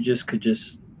where she just could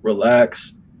just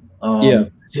relax. I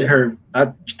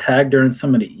tagged her in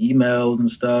some of the emails and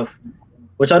stuff,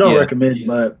 which I don't recommend,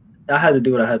 but I had to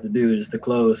do what I had to do just to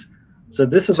close. So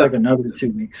this was like another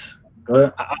 2 weeks. Go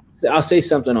ahead. I'll say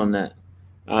something on that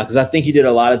because I think you did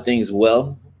a lot of things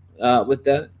well with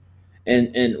that.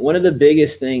 And one of the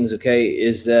biggest things, okay,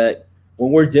 is that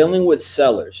when we're dealing with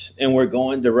sellers and we're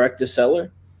going direct to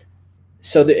seller,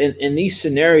 so in these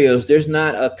scenarios, there's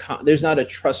not a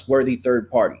trustworthy third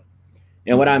party.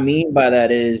 And what I mean by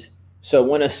that is, so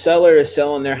when a seller is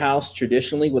selling their house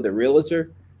traditionally with a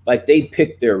realtor, like they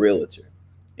pick their realtor.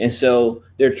 And so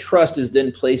their trust is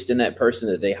then placed in that person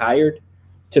that they hired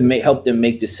to help them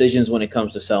make decisions when it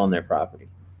comes to selling their property.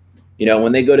 You know,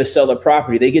 when they go to sell a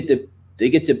property, they get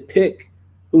to pick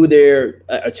who their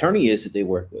attorney is that they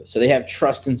work with. So they have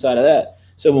trust inside of that.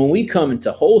 So when we come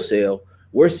into wholesale,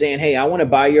 we're saying, hey, I want to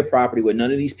buy your property with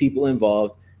none of these people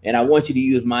involved, and I want you to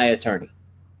use my attorney.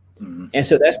 Mm-hmm. And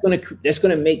so that's going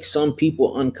to make some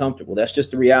people uncomfortable. That's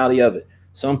just the reality of it.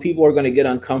 Some people are going to get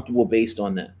uncomfortable based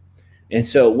on that. And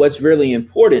so what's really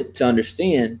important to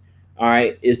understand, all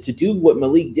right, is to do what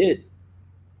Maalik did.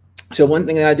 So one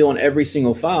thing that I do on every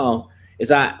single file is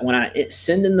when I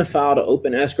send in the file to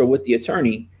open escrow with the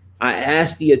attorney, I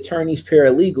ask the attorney's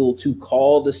paralegal to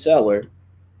call the seller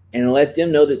and let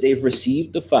them know that they've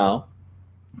received the file,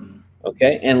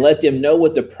 okay, and let them know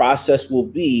what the process will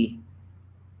be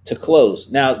to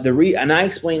close. Now, and I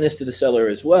explain this to the seller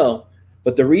as well,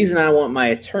 but the reason I want my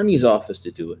attorney's office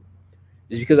to do it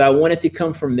is because I want it to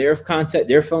come from their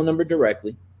phone number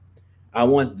directly. I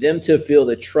want them to feel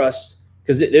the trust,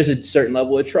 because there's a certain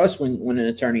level of trust when an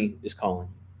attorney is calling.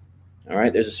 All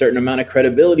right, there's a certain amount of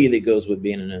credibility that goes with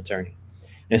being an attorney.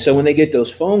 And so when they get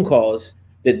those phone calls,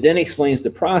 that then explains the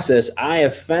process, I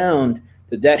have found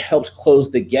that helps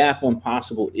close the gap on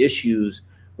possible issues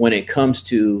when it comes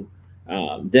to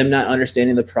them not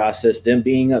understanding the process, them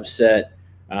being upset,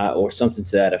 or something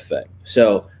to that effect.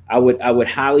 So I would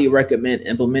highly recommend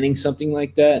implementing something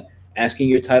like that, asking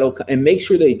your title, and make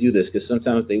sure they do this because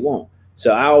sometimes they won't.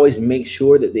 So I always make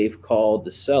sure that they've called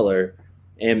the seller,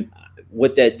 and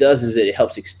what that does is it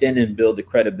helps extend and build the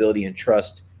credibility and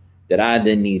trust that I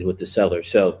then need with the seller.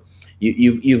 So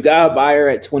you've got a buyer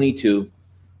at 22.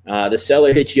 The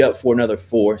seller hits you up for another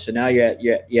 4. So now you're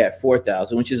at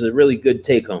 4,000, which is a really good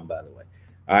take home, by the way.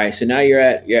 All right. So now you're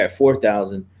at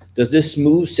 4,000. Does this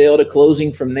smooth sail to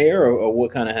closing from there, or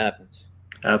what kind of happens?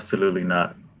 Absolutely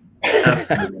not.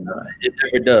 Absolutely not. It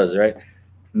never does, right?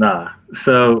 Nah.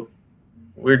 So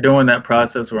we're doing that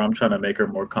process where I'm trying to make her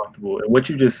more comfortable. And what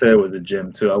you just said was a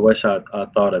gem too. I wish I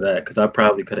thought of that, because I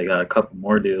probably could have got a couple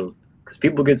more deals, because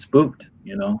people get spooked,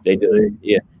 you know. They do.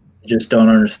 Yeah. Just don't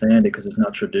understand it because it's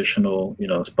not traditional, you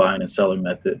know, it's buying and selling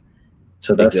method.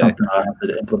 So that's something I have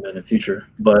to implement in the future.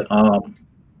 But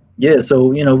yeah,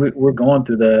 so you know, we're going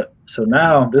through that. So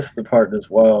now this is the part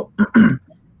that's wild.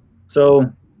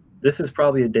 So this is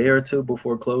probably a day or two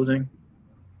before closing.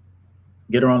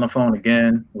 Get her on the phone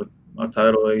again with my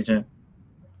title agent.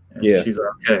 And she's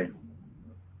like, okay,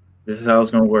 this is how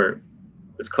it's gonna work.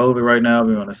 It's COVID right now.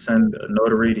 We're gonna send a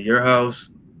notary to your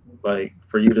house, like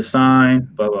for you to sign,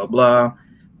 blah blah blah.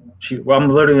 I'm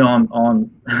literally on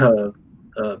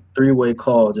a 3-way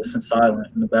call, just in silent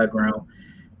in the background.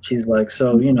 She's like,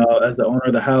 so you know, as the owner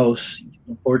of the house,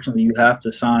 unfortunately, you have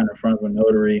to sign in front of a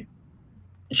notary.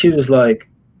 And she was like,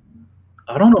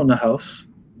 I don't own the house,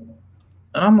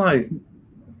 and I'm like,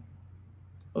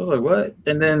 I was like, what?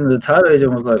 And then the title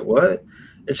agent was like, what?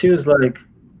 And she was like,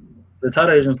 the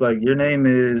title agent was like, your name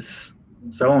is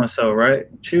so and so, right?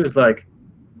 She was like,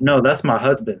 no, that's my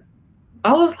husband.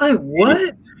 I was like,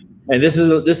 what? And this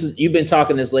is you've been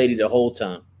talking to this lady the whole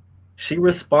time. She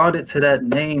responded to that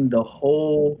name the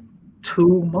whole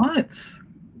 2 months.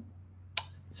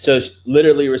 So she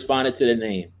literally responded to the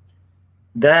name.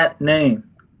 That name.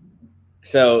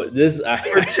 So this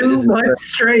for 2 months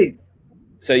straight.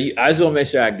 So I just want to make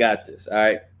sure I got this. All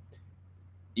right.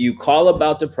 You call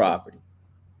about the property.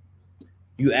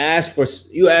 You ask for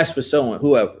someone,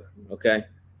 whoever. Okay.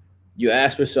 You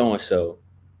ask for so and so.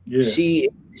 Yeah.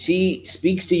 She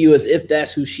speaks to you as if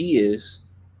that's who she is.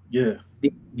 Yeah.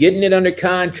 Getting it under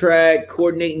contract,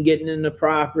 coordinating, getting in the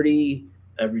property,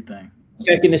 everything,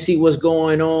 checking to see what's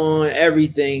going on,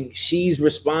 everything. She's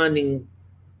responding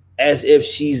as if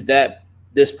she's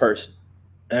this person.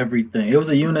 Everything. It was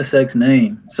a unisex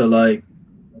name, so like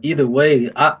either way,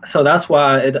 so that's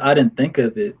why I didn't think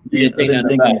of it. You didn't think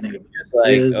anything of it. Just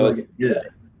like, okay. Yeah.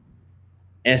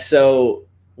 And so,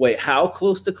 wait, how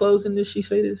close to closing did she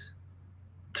say this?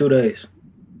 2 days.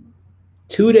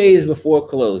 2 days before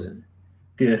closing.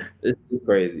 Yeah. This is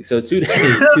crazy. So 2 days.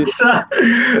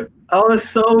 I was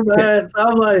so mad. So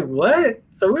I'm like, what?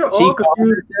 So we're all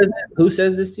confused. Who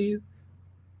says this to you?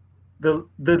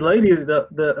 the lady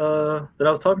that I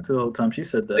was talking to the whole time, she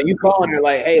said So that. you calling her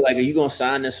like, hey, like, are you gonna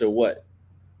sign this or what?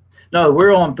 No,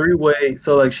 we're on three-way.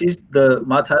 So like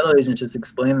my title agent just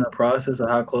explaining the process of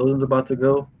how closing's about to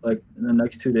go, like in the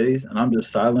next 2 days, and I'm just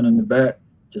silent in the back,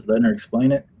 just letting her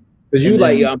explain it. Because you And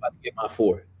like, then, yo, I'm about to get my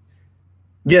 4.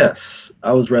 yes,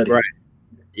 I was ready. Right.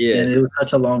 Yeah. And it was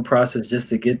such a long process just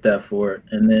to get that for it,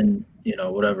 and then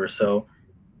whatever. So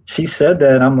she said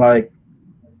that, and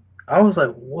I was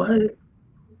like, what?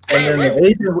 And then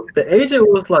the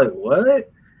agent was like, what?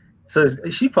 So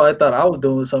she probably thought I was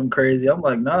doing something crazy. I'm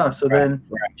like, nah. So Right. then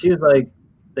she was like,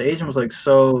 the agent was like,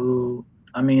 so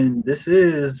I mean, this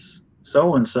is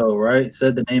so and so, right?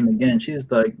 Said the name again.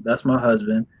 She's like, that's my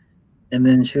husband. And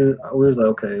then we was like,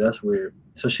 okay, that's weird.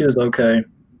 So she was okay.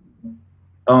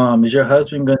 Is your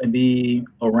husband going to be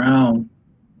around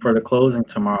for the closing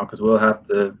tomorrow? Because we'll have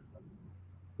to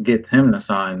get him to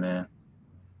sign then.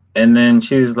 And then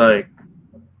she was like,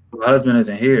 my husband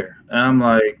isn't here. And I'm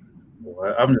like,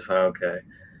 what? I'm just like, okay.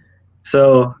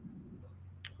 So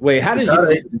wait, how did you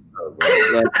think this up, bro?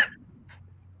 Like,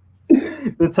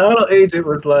 the title agent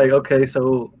was like, okay,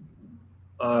 so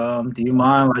do you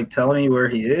mind like telling me where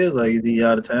he is? Like, is he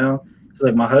out of town? He's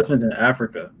like, my husband's in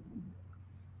Africa.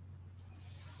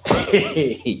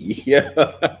 yeah.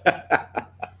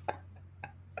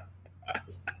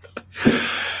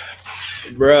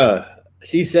 Bruh,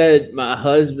 she said my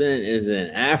husband is in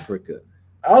Africa.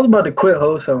 I was about to quit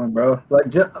wholesaling, bro. Like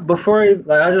just before, I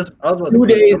was about 2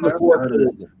 to days quit. before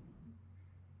closing.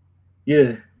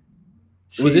 Yeah.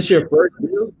 Was this your first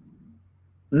deal?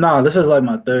 No, this is like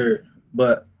my third.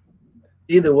 But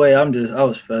either way, I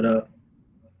was fed up.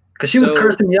 Cause she was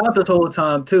cursing me out this whole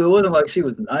time too. It wasn't like she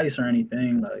was nice or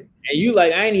anything. Like, and you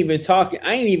like, I ain't even talking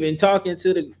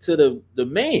to the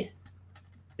man.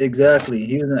 Exactly.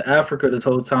 He was in Africa this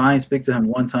whole time. I ain't speak to him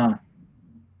one time.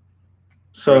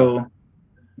 So, bro.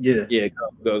 Yeah. Yeah,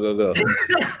 go.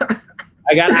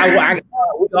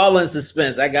 We're all in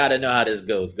suspense. I gotta know how this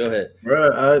goes. Go ahead.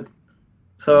 Bro,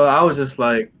 so I was just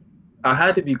like, I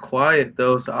had to be quiet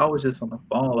though. So I was just on the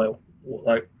phone,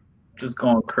 like just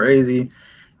going crazy.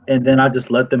 And then I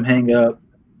just let them hang up.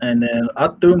 And then I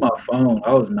threw my phone.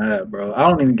 I was mad, bro. I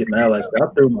don't even get mad like that.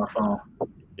 I threw my phone.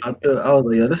 I was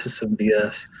like, yeah, this is some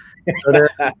BS. So then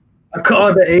I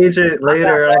called the agent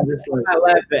later. I'm just like, I'm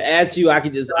laughing at you. I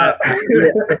could just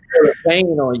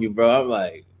banging on you, bro. I'm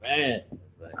like, man.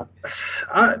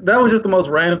 That was just the most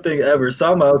random thing ever.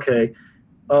 So I'm like, okay.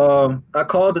 I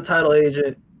called the title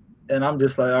agent, and I'm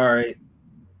just like, all right.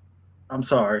 I'm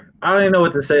sorry. I don't even know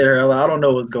what to say to her. I don't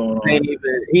know what's going on.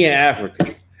 He in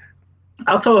Africa.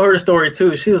 I told her the story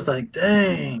too. She was like,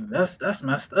 "Dang, that's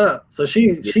messed up." So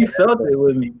she felt it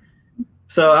with me.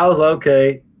 So I was like,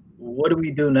 "Okay, what do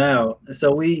we do now?" And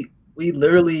so we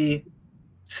literally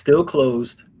still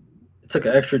closed. It took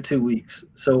an extra 2 weeks.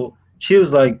 So she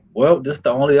was like, "Well, this is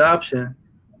the only option.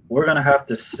 We're gonna have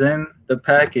to send the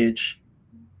package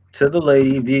to the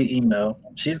lady via email.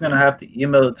 She's gonna have to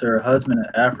email it to her husband in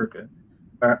Africa.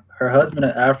 Her husband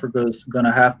in Africa is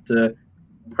gonna have to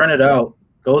print it out."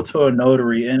 Go to a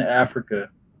notary in Africa,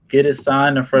 get it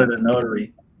signed in front of the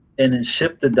notary, and then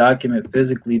ship the document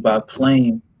physically by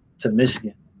plane to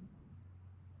Michigan.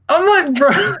 I'm like, bro,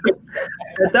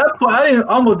 at that point, I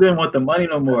almost didn't want the money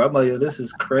no more. I'm like, yo, this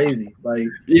is crazy. Like,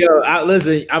 yo,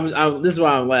 listen, this is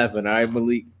why I'm laughing. All right,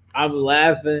 Maalik, I'm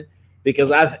laughing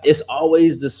because it's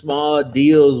always the small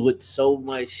deals with so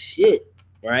much shit,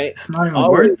 right? It's not even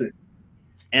worth it.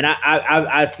 And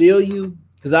I feel you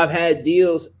because I've had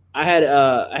deals. I had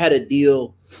a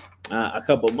deal a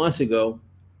couple of months ago.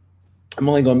 I'm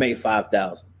only gonna make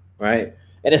 5,000, right?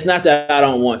 And it's not that I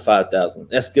don't want 5,000.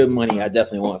 That's good money. I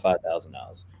definitely want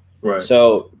 $5,000. Right.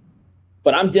 So,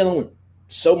 but I'm dealing with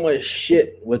so much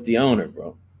shit with the owner,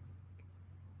 bro,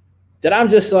 that I'm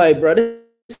just like, bro,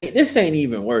 this ain't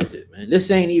even worth it, man. This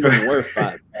ain't even worth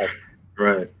 5,000.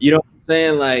 Right. You know what I'm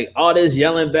saying? Like all this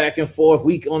yelling back and forth,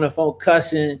 we on the phone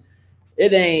cussing.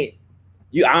 It ain't.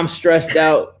 I'm stressed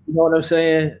out. You know what I'm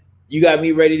saying? You got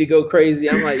me ready to go crazy.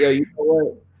 I'm like, yo, you know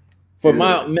what? For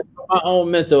my own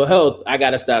mental health, I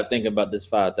gotta stop thinking about this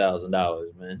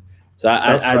 $5,000, man. So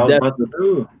that's what I was about to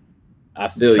do. I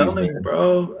feel you, man.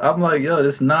 Bro. I'm like, yo,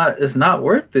 it's not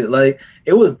worth it. Like,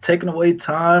 it was taking away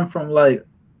time from like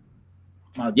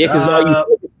my job.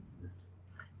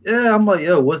 Yeah, I'm like,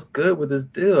 yo, what's good with this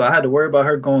deal? I had to worry about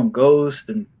her going ghost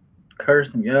and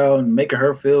cursing, yell, and making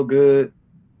her feel good.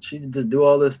 She just do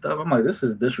all this stuff. I'm like, this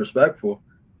is disrespectful.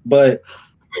 But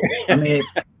I mean,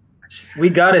 we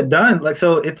got it done. Like,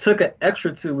 so it took an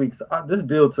extra 2 weeks. This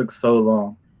deal took so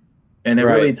long, and it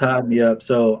really tied me up.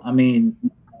 So I mean,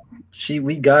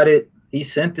 we got it. He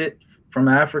sent it from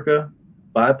Africa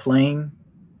by plane.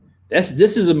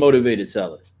 This is a motivated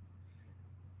seller.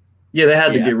 Yeah, they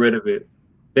had to get rid of it.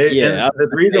 And the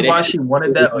reason why she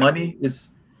wanted that money is,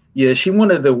 she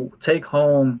wanted to take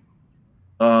home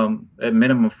at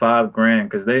minimum $5,000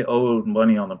 because they owed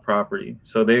money on the property.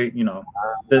 So they,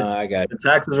 the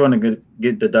taxes were going to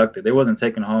get deducted. They wasn't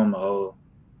taking home the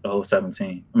whole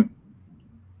 17,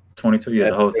 22,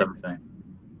 the whole 17.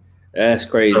 That's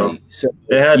crazy. So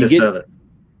they had to sell it.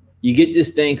 You get this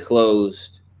thing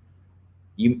closed.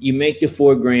 You make the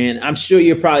 $4,000. I'm sure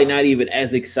you're probably not even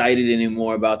as excited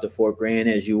anymore about the $4,000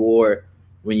 as you were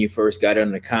when you first got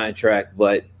under contract.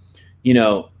 But,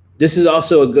 this is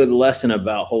also a good lesson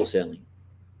about wholesaling.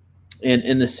 And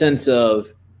in the sense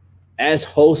of, as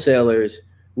wholesalers,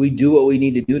 we do what we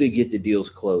need to do to get the deals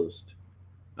closed.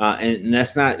 And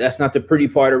that's not the pretty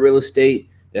part of real estate.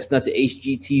 That's not the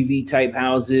HGTV type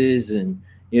houses and,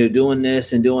 doing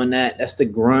this and doing that. That's the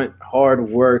grunt, hard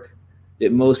work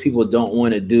that most people don't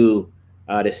want to do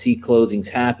to see closings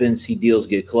happen, see deals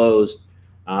get closed.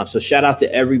 So shout out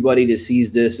to everybody that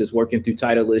sees this, is working through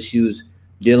title issues,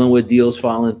 dealing with deals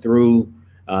falling through,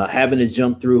 having to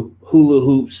jump through hula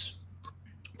hoops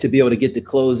to be able to get the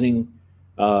closing,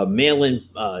 mailing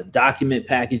document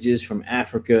packages from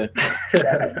Africa.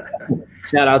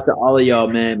 Shout out to all of y'all,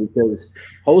 man, because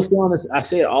wholesaling is, I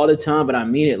say it all the time, but I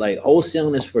mean it. Like,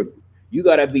 wholesaling is for, you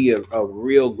got to be a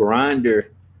real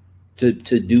grinder to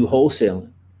do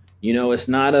wholesaling. It's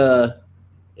not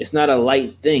a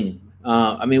light thing.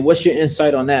 I mean, what's your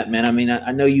insight on that, man? I mean,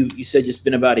 I know you said it's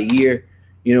been about a year.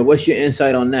 What's your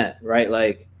insight on that, right?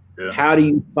 Like, how do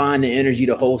you find the energy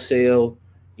to wholesale,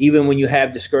 even when you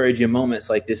have discouraging moments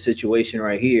like this situation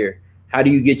right here? How do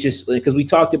you get because we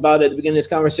talked about it at the beginning of this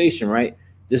conversation, right?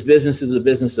 This business is a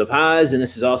business of highs, and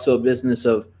this is also a business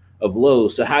of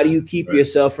lows. So how do you keep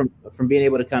yourself from being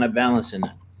able to kind of balance in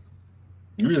that?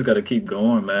 You just got to keep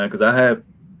going, man. Because I had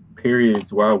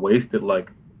periods where I wasted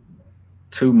like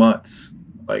 2 months,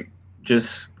 like,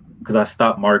 just because I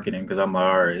stopped marketing, because I'm like,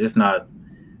 all right, it's not.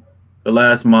 The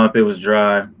last month it was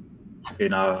dry.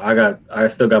 I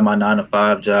still got my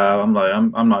 9-to-5 job. I'm like,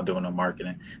 I'm not doing no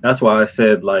marketing. That's why I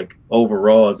said, like,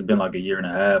 overall it's been like a year and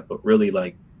a half, but really,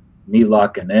 like, me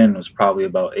locking in was probably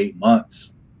about 8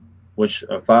 months, which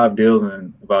 5 deals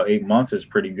in about 8 months is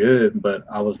pretty good. But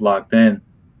I was locked in.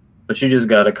 But you just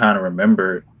got to kind of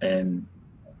remember and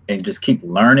just keep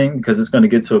learning, because it's going to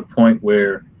get to a point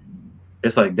where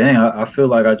it's like, dang, I feel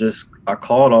like I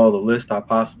called all the lists I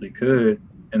possibly could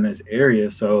in this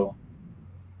area. So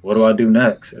what do I do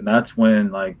next? And that's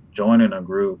when, like, joining a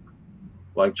group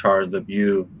like Charged Up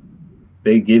You,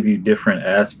 they give you different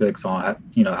aspects on,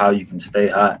 how you can stay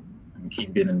hot and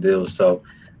keep getting deals. So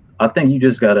I think you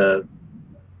just got to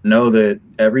know that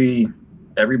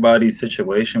everybody's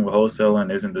situation with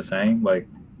wholesaling isn't the same. Like,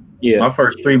 my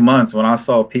first 3 months, when I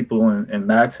saw people in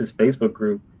Max's Facebook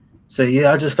group say,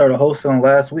 I just started wholesaling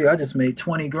last week, I just made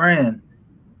 $20,000.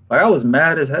 Like, I was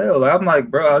mad as hell. Like, I'm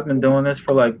like, bro, I've been doing this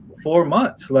for like 4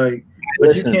 months. Like, but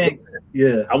listen, you can't.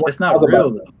 It's not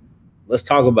real though. Let's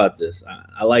talk about this.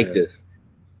 I like this,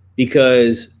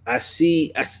 because I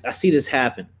see this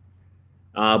happen,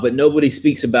 but nobody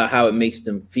speaks about how it makes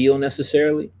them feel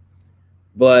necessarily.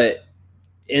 But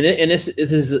this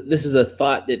is a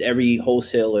thought that every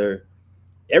wholesaler,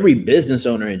 every business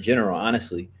owner in general,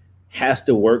 honestly, has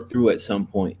to work through at some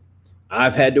point.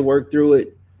 I've had to work through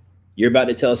it. You're about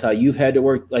to tell us how you've had to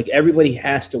work. Like, everybody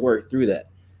has to work through that.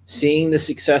 Seeing the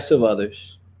success of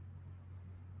others,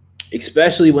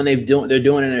 especially when they're doing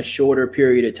it in a shorter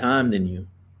period of time than you,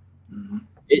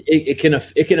 it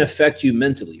can affect you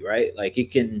mentally, right? Like,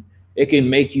 it can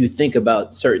make you think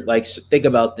about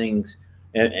things,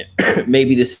 and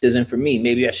maybe this isn't for me.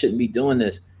 Maybe I shouldn't be doing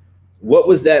this. What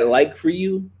was that like for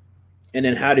you? And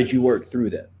then how did you work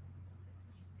through that?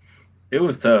 It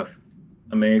was tough.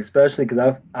 I mean, especially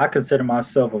because I consider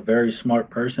myself a very smart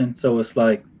person. So it's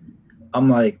like, I'm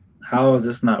like, how is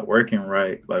this not working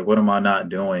right? Like, what am I not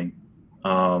doing?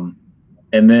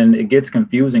 And then it gets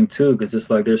confusing too, because it's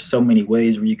like, there's so many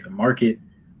ways where you can market.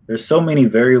 There's so many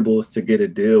variables to get a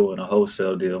deal in a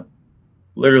wholesale deal.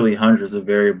 Literally hundreds of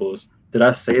variables. Did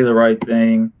I say the right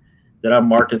thing? Did I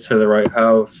market to the right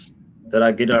house? Did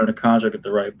I get under contract at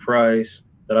the right price?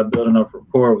 Did I build enough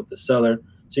rapport with the seller?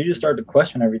 So you just start to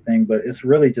question everything, but it's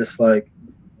really just like,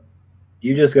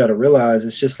 you just got to realize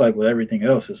it's just like with everything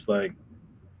else. It's like,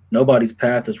 nobody's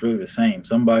path is really the same.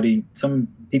 Some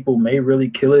people may really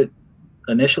kill it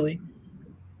initially.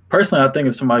 Personally, I think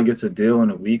if somebody gets a deal in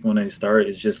a week when they start,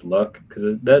 it's just luck,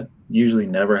 because that usually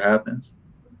never happens.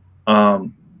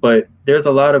 But there's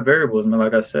a lot of variables. I mean,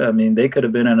 like I said, I mean, they could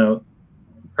have been in a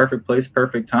perfect place,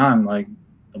 perfect time. Like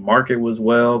the market was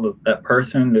that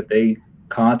person that they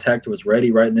contacted was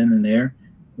ready right then and there.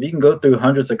 You can go through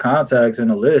hundreds of contacts in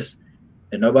a list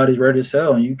and nobody's ready to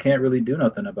sell, and you can't really do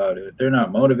nothing about it. If they're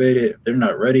not motivated, if they're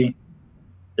not ready,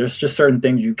 there's just certain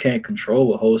things you can't control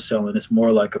with wholesaling. It's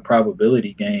more like a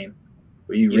probability game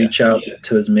where you reach out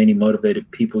to as many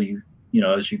motivated people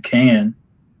as you can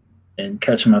and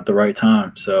catch them at the right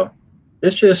time. So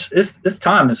it's just it's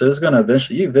time. So it's gonna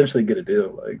eventually get a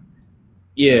deal.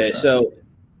 Like So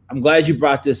I'm glad you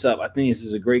brought this up. I think this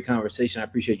is a great conversation. I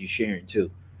appreciate you sharing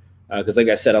too, because like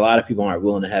I said, a lot of people aren't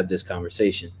willing to have this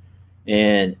conversation.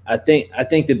 And I think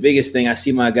the biggest thing, I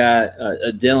see my guy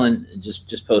Dylan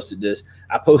just posted this.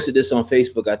 I posted this on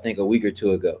Facebook, I think a week or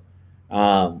two ago.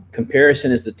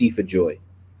 Comparison is the thief of joy.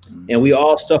 And we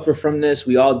all suffer from this.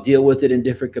 We all deal with it in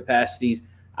different capacities.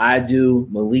 I do,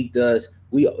 Maalik does.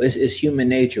 It's human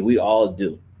nature. We all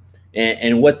do.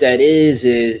 And what that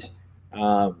is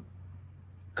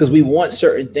because we want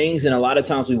certain things, and a lot of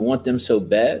times we want them so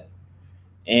bad.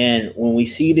 And when we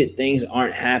see that things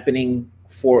aren't happening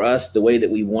for us the way that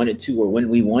we wanted to or when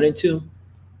we wanted to,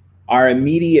 our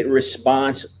immediate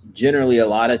response generally a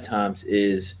lot of times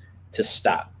is to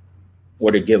stop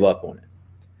or to give up on it.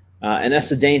 And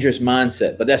that's a dangerous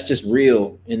mindset, but that's just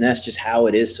real. And that's just how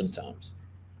it is sometimes.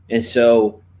 And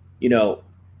so,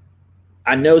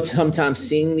 I know sometimes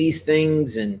seeing these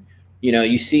things and,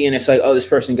 you see, and it's like, oh, this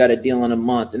person got a deal in a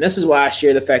month. And this is why I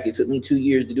share the fact it took me 2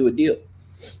 years to do a deal.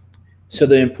 So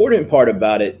the important part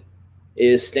about it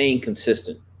is staying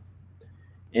consistent.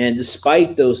 And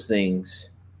despite those things,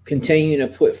 continuing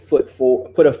to put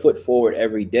a foot forward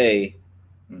every day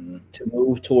to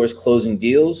move towards closing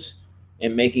deals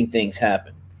and making things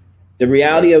happen. The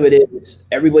reality of it is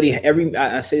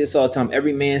I say this all the time,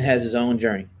 every man has his own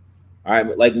journey. All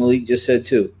right. Like Maalik just said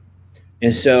too.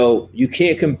 And so you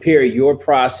can't compare your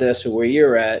process or where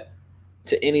you're at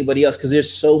to anybody else because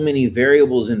there's so many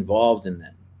variables involved in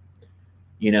that.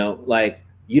 Like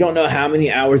you don't know how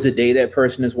many hours a day that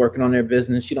person is working on their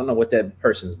business. You don't know what that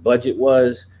person's budget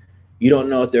was. You don't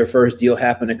know if their first deal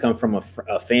happened to come from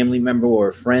a family member or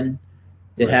a friend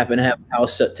that happened to have a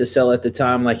house to sell at the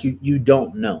time. Like you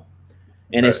don't know.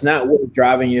 And it's not worth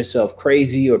driving yourself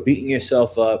crazy or beating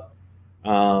yourself up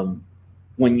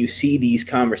when you see these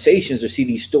conversations or see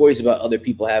these stories about other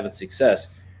people having success.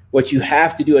 What you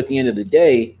have to do at the end of the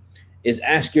day is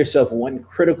ask yourself one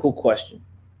critical question.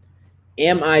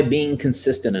 Am I being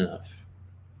consistent enough?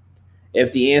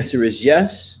 If the answer is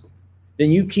yes,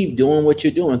 then you keep doing what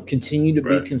you're doing. Continue to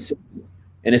be consistent.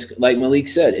 And it's like Maalik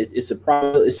said, it's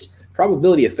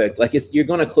probability effect. Like you're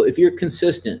going to if you're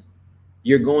consistent,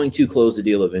 you're going to close the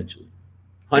deal eventually.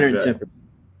 110%. Exactly.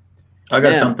 I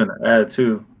got something to add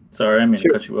too. Sorry, I didn't mean to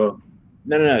cut you off.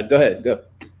 No. Go ahead. Go.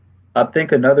 I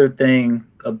think another thing,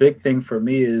 a big thing for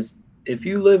me is if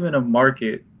you live in a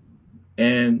market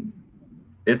and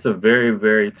it's a very,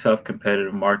 very tough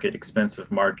competitive market, expensive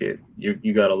market.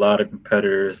 You got a lot of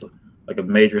competitors, like a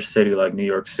major city like New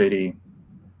York City,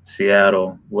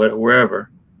 Seattle,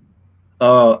 wherever.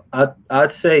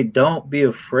 I'd say don't be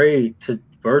afraid to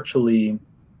virtually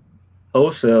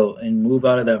wholesale and move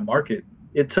out of that market.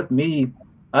 It took me,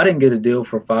 I didn't get a deal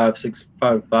for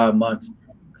 5 months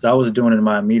because I was doing it in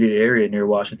my immediate area near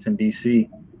Washington, D.C.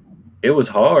 It was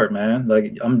hard, man.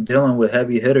 Like I'm dealing with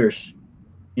heavy hitters.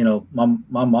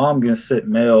 My mom gets sent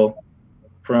mail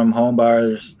from Home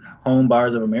Buyers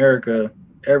of America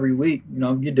every week.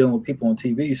 You're dealing with people on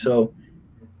TV. So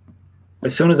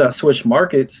as soon as I switched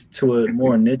markets to a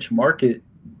more niche market,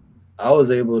 I was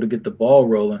able to get the ball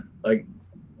rolling.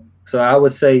 So I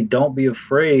would say don't be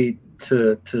afraid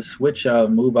to switch out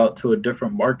and move out to a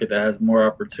different market that has more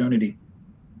opportunity.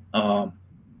 That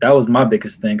was my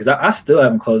biggest thing because I still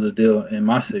haven't closed a deal in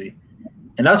my city.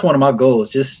 And that's one of my goals,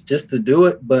 just to do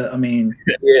it. But I mean,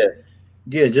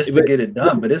 just to get it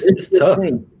done. But it's tough.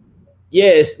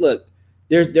 Yeah, look,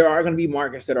 there are going to be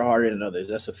markets that are harder than others.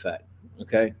 That's a fact.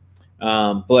 Okay,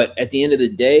 but at the end of the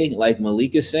day, like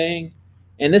Maalik is saying,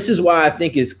 and this is why I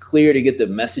think it's clear to get the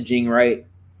messaging right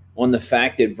on the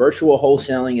fact that virtual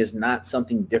wholesaling is not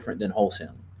something different than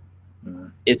wholesaling.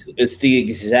 It's the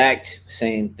exact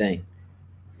same thing.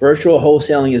 Virtual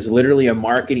wholesaling is literally a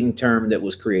marketing term that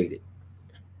was created.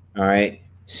 All right.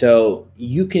 So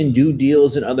you can do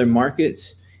deals in other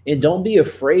markets and don't be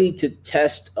afraid to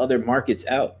test other markets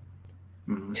out.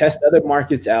 Test other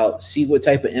markets out. See what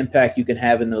type of impact you can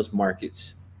have in those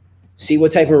markets. See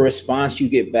what type of response you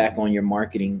get back on your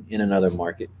marketing in another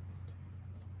market.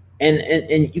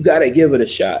 And you got to give it a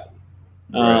shot.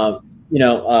 Right.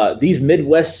 These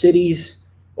Midwest cities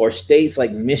or states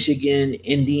like Michigan,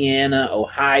 Indiana,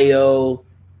 Ohio,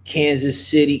 Kansas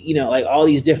City, like all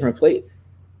these different places.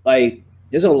 Like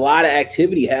there's a lot of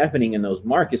activity happening in those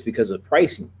markets because of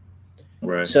pricing.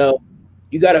 Right. So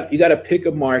you gotta pick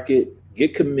a market,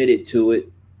 get committed to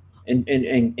it,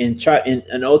 and try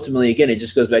and ultimately, again, it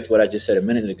just goes back to what I just said a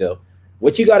minute ago.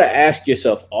 What you gotta ask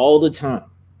yourself all the time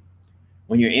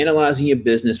when you're analyzing your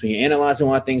business, when you're analyzing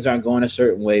why things aren't going a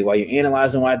certain way, while you're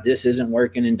analyzing why this isn't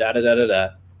working and da da da da da,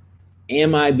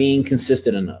 am I being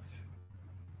consistent enough?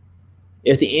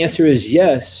 If the answer is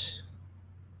yes,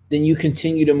 then you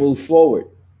continue to move forward.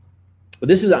 But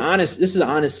this is an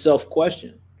honest self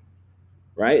question,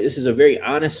 right? This is a very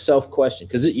honest self question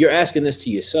because you're asking this to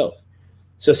yourself.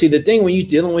 So see, the thing when you're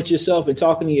dealing with yourself and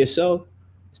talking to yourself,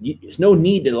 there's no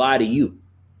need to lie to you.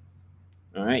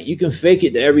 All right. You can fake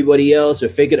it to everybody else or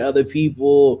fake it to other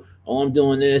people. Oh, I'm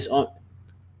doing this. Oh.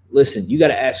 Listen, you got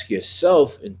to ask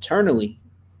yourself internally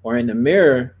or in the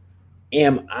mirror,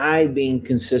 am I being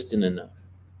consistent enough?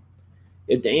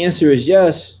 If the answer is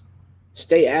yes,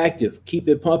 stay active. Keep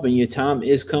it pumping. Your time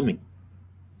is coming.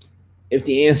 If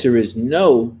the answer is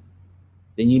no,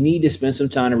 then you need to spend some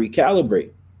time to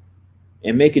recalibrate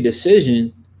and make a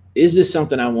decision. Is this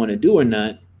something I want to do or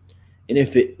not? And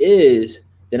if it is,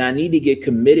 then I need to get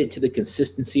committed to the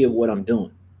consistency of what I'm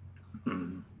doing.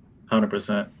 100%.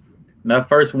 And that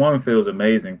first one feels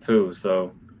amazing too.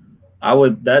 So I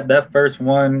would that first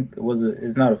one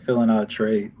is not a filling out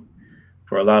trade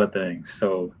for a lot of things.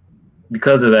 So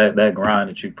because of that grind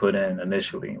that you put in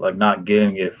initially, like not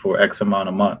getting it for X amount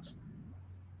of months,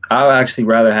 I would actually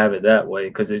rather have it that way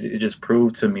because it just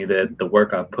proved to me that the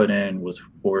work I put in was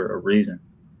for a reason.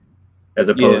 As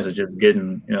opposed to just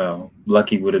getting,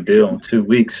 lucky with a deal in 2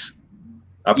 weeks.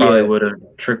 I probably would have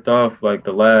tricked off like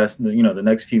the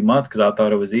next few months because I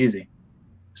thought it was easy.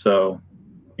 So,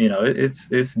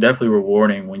 it's definitely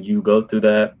rewarding when you go through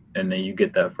that and then you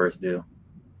get that first deal.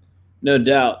 No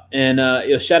doubt. And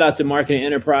shout out to Marketing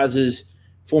Enterprises,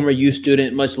 former U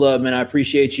student. Much love, man. I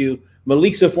appreciate you.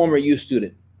 Maalik's a former U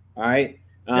student. All right.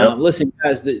 Listen,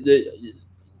 guys,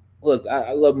 look,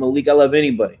 I love Maalik. I love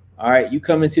anybody. All right, you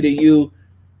come into the U,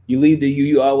 you leave the U,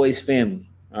 you always family.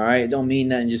 All right, it don't mean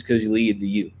nothing just because you leave the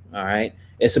U. All right,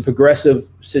 it's a progressive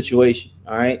situation.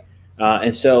 All right,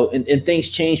 and things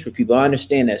change for people. I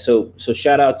understand that. So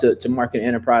shout out to Marketing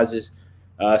Enterprises.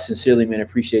 Sincerely, man,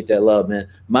 appreciate that love, man.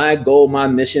 My goal, my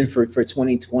mission for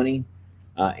 2020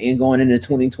 and going into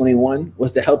 2021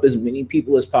 was to help as many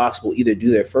people as possible either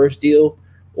do their first deal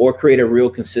or create a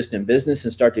real consistent business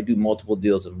and start to do multiple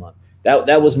deals a month.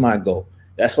 That was my goal.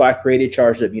 That's why I created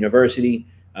Charged Up University.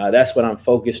 That's what I'm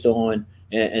focused on,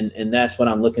 and that's what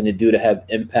I'm looking to do to have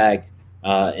impact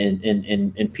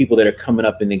and people that are coming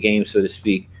up in the game, so to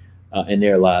speak, in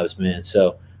their lives, man.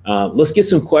 So let's get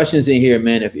some questions in here,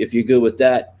 man. If you're good with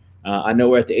that, I know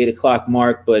we're at the 8 o'clock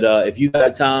mark, but if you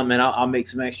got time, man, I'll make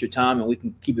some extra time and we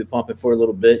can keep it pumping for a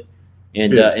little bit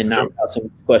and knock out some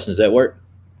questions. Does that work?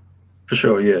 For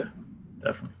sure, yeah,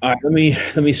 definitely. All right,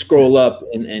 let me scroll up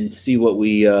and see what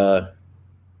we had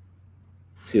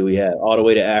all the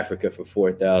way to Africa for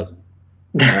 4,000.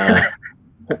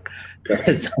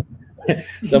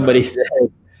 Somebody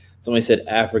said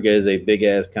Africa is a big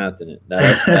ass continent. No,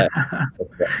 that's fact.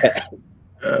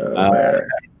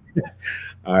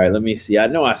 All right, let me see. I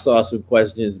know I saw some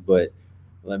questions, but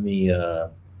let me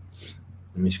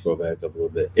scroll back up a little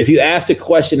bit. If you asked a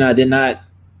question I did not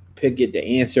pick it to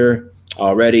answer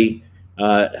already,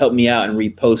 help me out and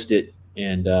repost it.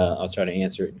 And I'll try to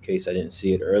answer it in case I didn't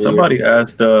see it earlier. Somebody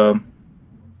asked,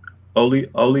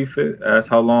 Olifit asked,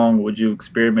 how long would you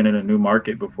experiment in a new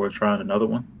market before trying another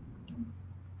one?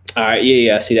 All right.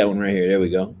 Yeah. I see that one right here. There we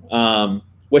go.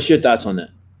 What's your thoughts on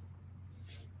that?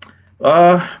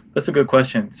 That's a good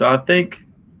question. So I think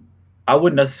I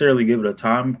wouldn't necessarily give it a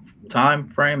time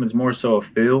frame. It's more so a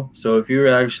feel. So if you're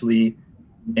actually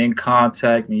in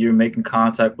contact and you're making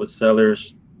contact with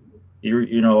sellers, you're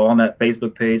on that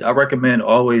Facebook page, I recommend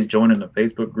always joining the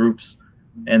Facebook groups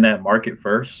in that market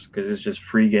first because it's just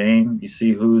free game. You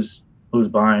see who's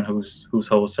buying, who's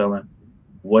wholesaling,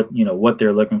 what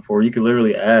they're looking for. You can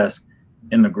literally ask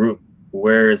in the group,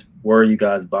 where are you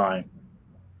guys buying?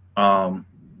 And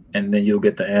then you'll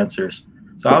get the answers.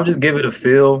 So I'll just give it a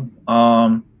feel.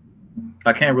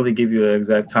 I can't really give you an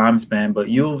exact time span, but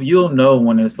you'll know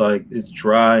when it's like it's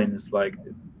dry and it's like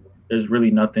there's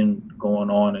really nothing going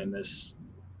on in this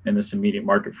immediate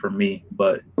market for me.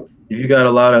 But if you got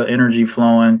a lot of energy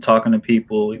flowing, talking to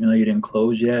people, even though you didn't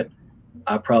close yet,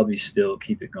 I probably still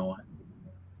keep it going.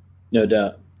 No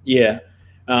doubt. Yeah.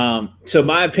 So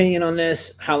my opinion on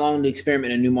this, how long to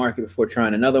experiment in a new market before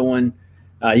trying another one,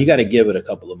 you got to give it a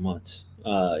couple of months.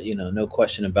 No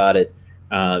question about it.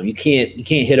 You can't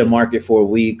hit a market for a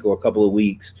week or a couple of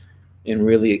weeks and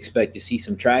really expect to see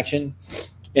some traction.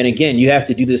 And again, you have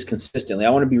to do this consistently. I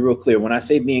want to be real clear. When I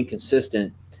say being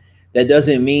consistent, that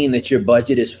doesn't mean that your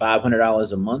budget is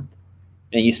 $500 a month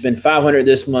and you spend $500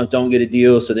 this month, don't get a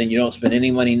deal. So then you don't spend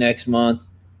any money next month,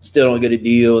 still don't get a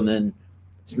deal. And then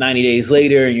it's 90 days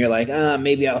later and you're like,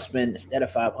 maybe I'll spend, instead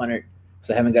of 500,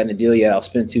 because I haven't gotten a deal yet, I'll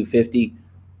spend 250.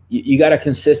 You got to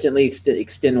consistently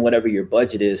extend whatever your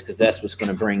budget is, because that's what's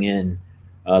going to bring in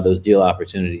those deal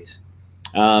opportunities.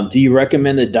 Do you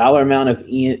recommend the dollar amount of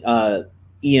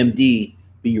EMD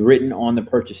be written on the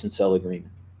purchase and sell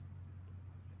agreement?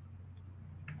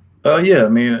 Yeah, I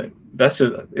mean,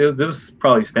 it was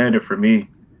probably standard for me.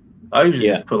 I usually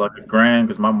just put like $1,000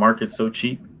 because my market's so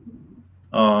cheap.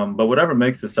 But whatever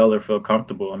makes the seller feel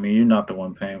comfortable. I mean, you're not the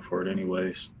one paying for it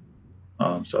anyways.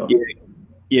 So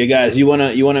yeah, guys, you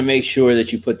wanna make sure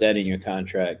that you put that in your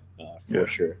contract for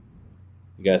sure.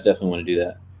 You guys definitely want to do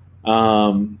that.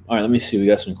 All right, let me see. We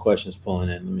got some questions pulling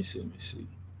in. Let me see.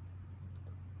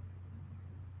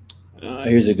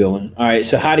 Here's a good one. All right,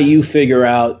 so how do you figure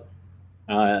out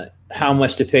how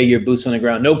much to pay your boots on the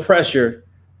ground? No pressure,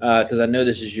 because I know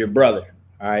this is your brother.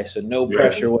 All right, so no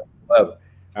pressure whatsoever.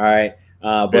 All right,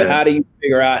 but how do you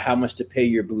figure out how much to pay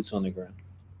your boots on the ground?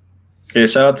 Yeah,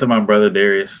 shout out to my brother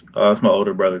Darius. That's my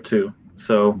older brother too.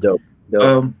 So dope.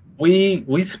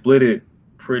 We split it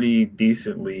pretty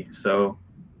decently. So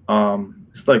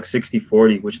it's like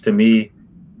 60-40, which to me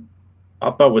I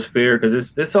thought was fair, because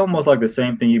it's almost like the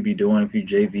same thing you'd be doing if you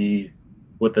JV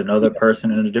with another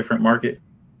person in a different market.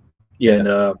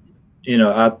 Yeah. And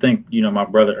I think my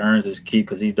brother earns his keep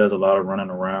because he does a lot of running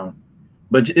around.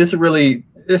 But it's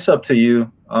up to you.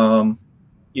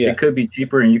 It could be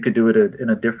cheaper, and you could do it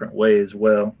in a different way as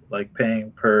well, like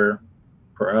paying per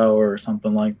hour or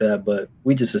something like that. But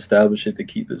we just established it to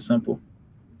keep it simple.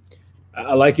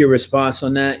 I like your response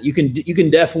on that. You can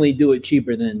definitely do it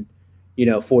cheaper than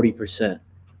 40%.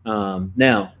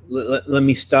 Now let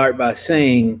me start by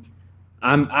saying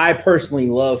I personally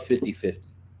love 50-50.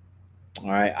 All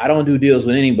right, I don't do deals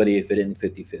with anybody if it isn't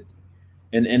 50-50,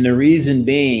 and the reason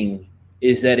being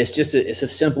is that it's a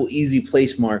simple, easy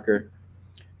place marker,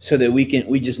 so that we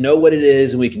just know what it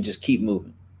is and we can just keep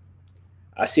moving.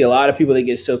 I see a lot of people that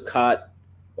get so caught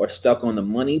or stuck on the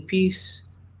money piece,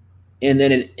 and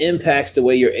then it impacts the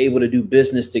way you're able to do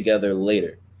business together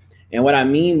later. And what I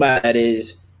mean by that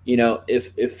is,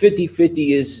 if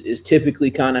 50-50 is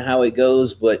typically kind of how it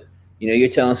goes, but you're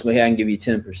telling somebody, hey, I can give you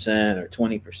 10% or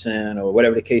 20% or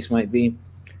whatever the case might be,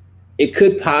 it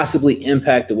could possibly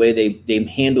impact the way they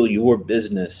handle your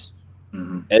business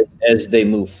as they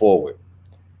move forward.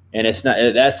 And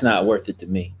that's not worth it to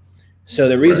me. So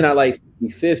the reason I like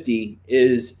 50-50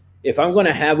 is, if I'm going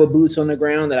to have a boots on the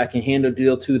ground that I can handle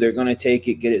deal to, they're going to take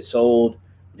it, get it sold,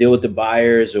 deal with the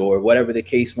buyers or whatever the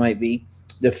case might be.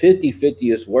 The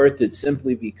 50-50 is worth it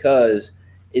simply because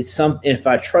it's something. If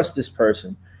I trust this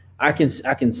person, I can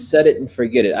set it and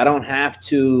forget it. I don't have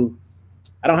to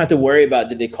worry about,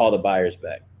 did they call the buyers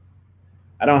back?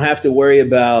 I don't have to worry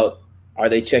about, are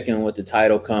they checking with the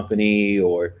title company,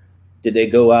 or did they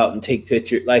go out and take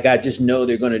pictures? Like, I just know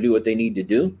they're going to do what they need to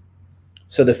do.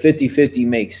 So the 50-50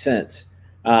 makes sense.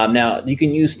 Now you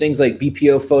can use things like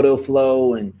BPO Photo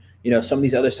Flow and some of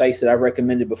these other sites that I've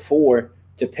recommended before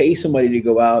to pay somebody to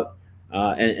go out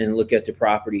and look at the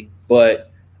property.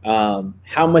 But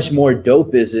how much more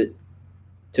dope is it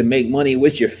to make money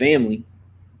with your family,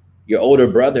 your older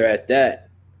brother at that?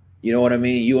 You know what I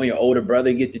mean? You and your older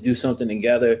brother get to do something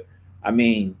together. I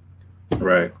mean,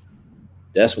 right.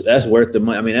 That's worth the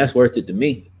money. I mean, that's worth it to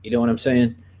me. You know what I'm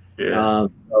saying? Yeah.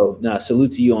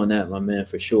 Salute to you on that, my man,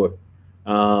 for sure.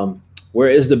 Where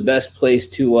is the best place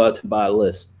to buy a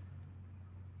list?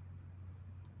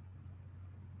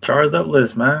 Charged Up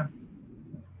List, man.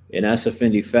 And that's a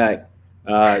Fendi fact.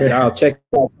 Y'all check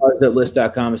out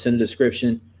chargeduplist.com. It's in the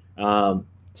description.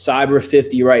 Cyber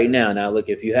 50 right now. Now, look,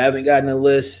 if you haven't gotten a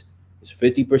list, it's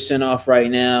 50% off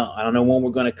right now. I don't know when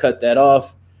we're going to cut that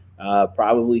off.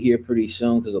 Probably here pretty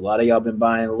soon, because a lot of y'all been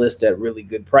buying a list at really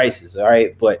good prices. All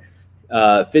right, but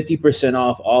 50%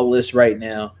 off all lists right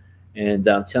now, and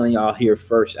I'm telling y'all here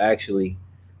first. Actually,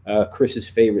 Chris's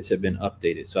favorites have been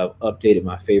updated, so I've updated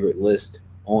my favorite list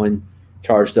on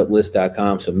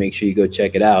chargeduplist.com. So make sure you go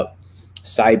check it out.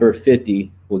 Cyber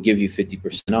 50 will give you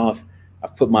 50% off.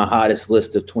 I've put my hottest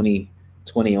list of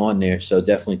 2020 on there, so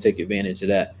definitely take advantage of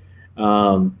that.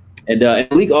 And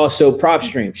Maalik also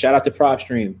PropStream. Shout out to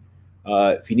PropStream.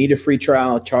 If you need a free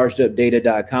trial,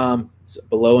 chargedupdata.com. It's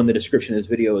below in the description of this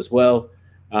video as well.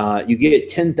 You get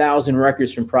 10,000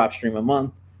 records from PropStream a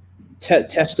month.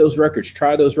 Test those records.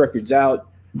 Try those records out.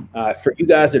 For you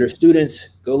guys that are students,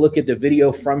 go look at the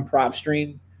video from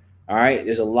PropStream. All right,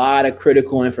 there's a lot of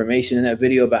critical information in that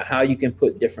video about how you can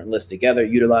put different lists together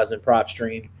utilizing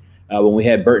PropStream. When we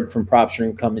had Burton from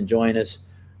PropStream come and join us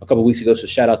a couple of weeks ago, so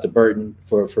shout out to Burton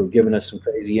for giving us some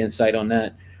crazy insight on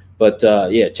that. But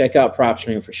yeah, check out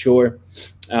PropStream for sure.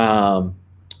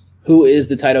 Who is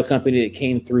the title company that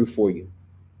came through for you?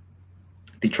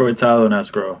 Detroit Title and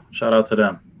Escrow. Shout out to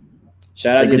them.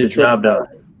 Shout out to Detroit. The job done.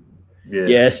 Yeah.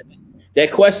 Yes. That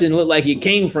question looked like it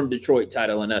came from Detroit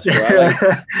Title and Escrow.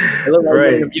 I like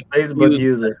right. Facebook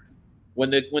user.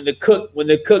 When the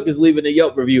cook is leaving the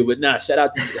Yelp review, but nah, shout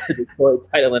out to Detroit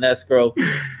Title and Escrow.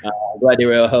 I'm glad they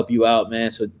were able to help you out,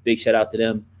 man. So big shout out to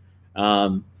them.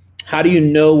 How do you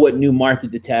know what new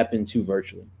market to tap into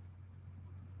virtually?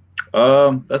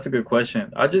 That's a good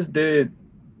question. I just did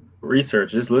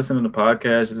research, just listening to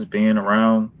podcasts, just being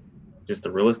around just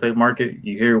the real estate market.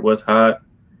 You hear what's hot.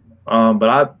 But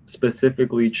I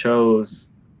specifically chose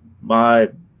my,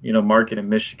 market in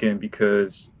Michigan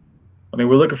because,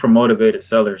 we're looking for motivated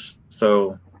sellers.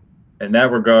 So in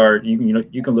that regard,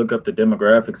 you can look up the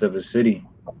demographics of a city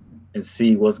and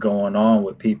see what's going on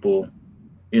with people,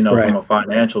 right, from a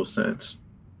financial sense.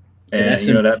 And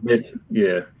exactly.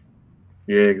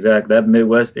 That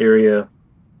Midwest area,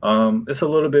 it's a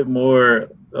little bit more,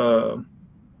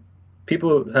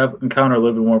 people have encountered a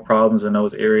little bit more problems in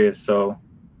those areas. So,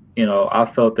 I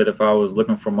felt that if I was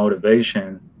looking for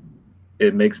motivation,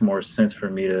 it makes more sense for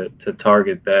me to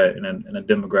target that in a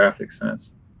demographic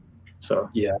sense. So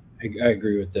yeah, I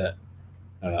agree with that.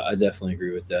 I definitely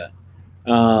agree with that.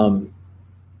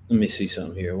 Let me see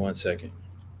something here. 1 second.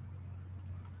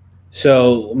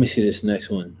 So let me see this next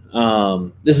one.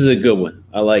 This is a good one.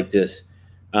 I like this.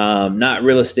 Not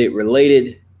real estate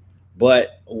related,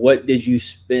 but what did you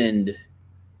spend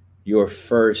your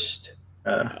first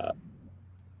wholesaling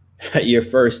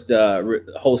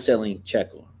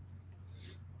check on?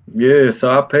 Yeah,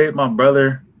 so I paid my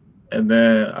brother, and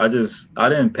then I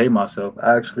didn't pay myself.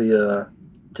 I actually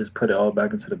just put it all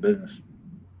back into the business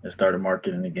and started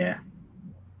marketing again.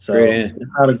 So it's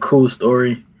not a cool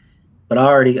story, but I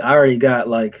already got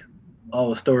like all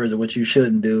the stories of what you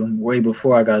shouldn't do way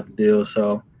before I got the deal.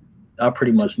 So I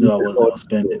pretty much knew I wasn't gonna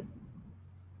spend it.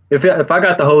 If I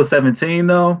got the whole 17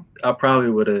 though, I probably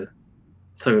would have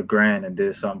took $1,000 and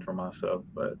did something for myself.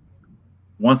 But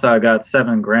once I got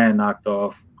 $7,000 knocked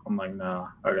off, I'm like, nah,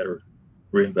 I gotta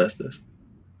reinvest this.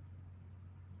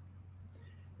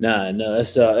 No,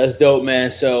 that's dope,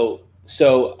 man. So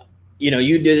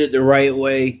you did it the right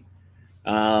way.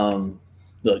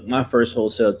 Look, my first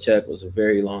wholesale check was a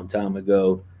very long time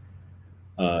ago.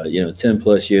 10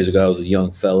 plus years ago. I was a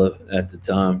young fella at the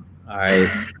time. All right,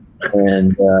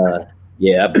 and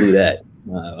yeah, I blew that.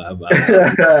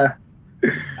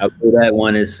 I blew that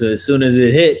one as soon as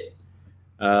it hit.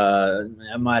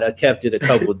 I might have kept it a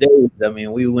couple of days.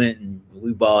 We went and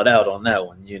we balled out on that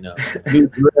one. New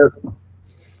grip,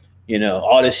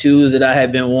 all the shoes that I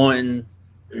had been wanting.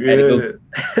 Had to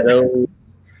go,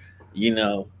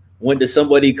 went to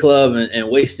somebody club and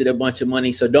wasted a bunch of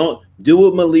money. So don't do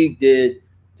what Maalik did.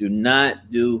 Do not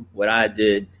do what I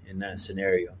did in that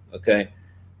scenario. Okay.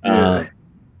 Yeah.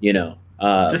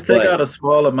 Just take out a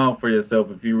small amount for yourself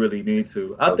if you really need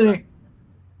to. I think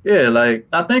I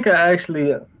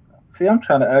actually see. I'm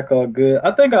trying to act all good. I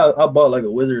think I bought like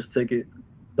a Wizards ticket,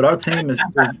 but our team is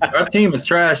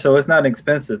trash, so it's not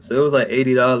expensive. So it was like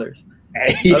 $80. Other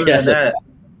than that,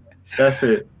 that's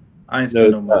it. I ain't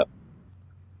spending no money.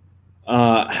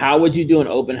 How would you do an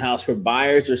open house for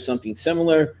buyers or something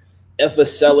similar if a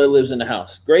seller lives in the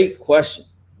house? Great question.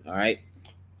 All right,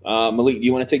 Maalik, do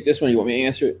you want to take this one? You want me to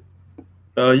answer it?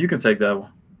 You can take that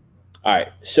one. All right.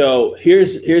 So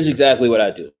here's exactly what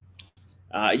I do.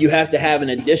 You have to have an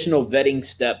additional vetting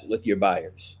step with your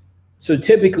buyers. So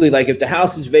typically, like if the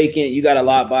house is vacant, you got a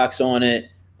lockbox on it.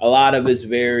 A lot of it's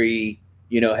very,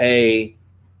 hey,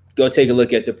 go take a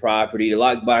look at the property. The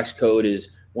lockbox code is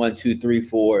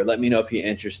 1234. Let me know if you're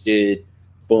interested.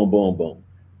 Boom, boom, boom.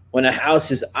 When a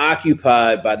house is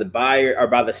occupied by the buyer or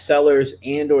by the sellers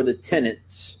and or the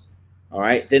tenants, all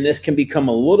right, then this can become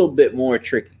a little bit more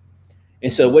tricky.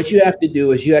 And so what you have to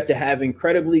do is you have to have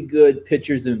incredibly good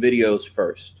pictures and videos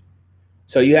first.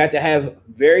 So you have to have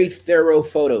very thorough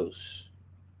photos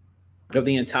of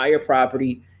the entire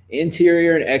property,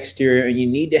 interior and exterior, and you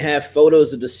need to have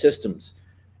photos of the systems,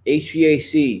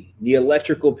 HVAC, the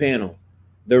electrical panel,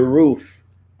 the roof,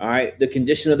 all right, the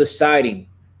condition of the siding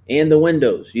and the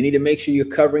windows. You need to make sure you're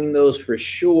covering those for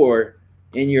sure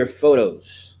in your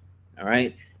photos, all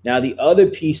right? Now, the other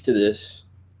piece to this,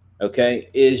 okay,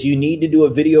 is you need to do a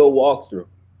video walkthrough.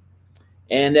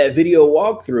 And that video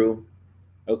walkthrough,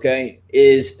 okay,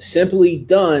 is simply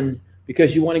done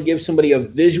because you want to give somebody a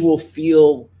visual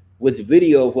feel with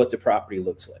video of what the property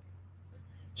looks like.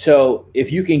 So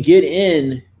if you can get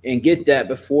in and get that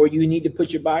before you need to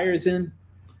put your buyers in,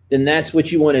 then that's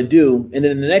what you want to do. And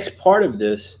then the next part of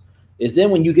this is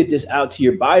then when you get this out to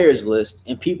your buyers list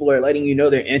and people are letting you know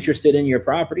they're interested in your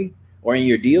property or in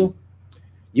your deal,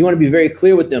 you want to be very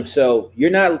clear with them. So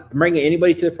you're not bringing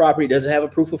anybody to the property that doesn't have a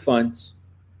proof of funds,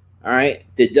 all right,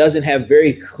 that doesn't have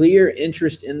very clear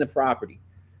interest in the property.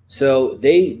 So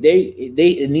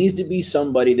it needs to be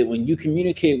somebody that when you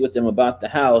communicate with them about the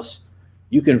house,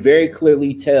 you can very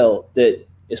clearly tell that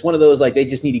it's one of those, like, they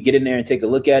just need to get in there and take a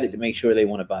look at it to make sure they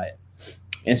want to buy it.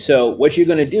 And so what you're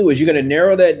going to do is you're going to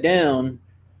narrow that down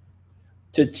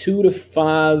to 2 to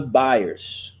 5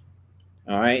 buyers.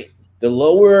 All right. The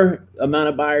lower amount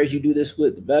of buyers you do this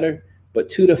with, the better, but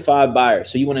 2 to 5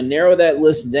 buyers. So you want to narrow that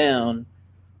list down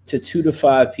to 2 to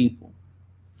 5 people.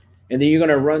 And then you're going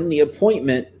to run the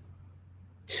appointment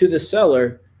to the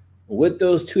seller with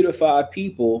those 2 to 5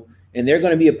 people. And they're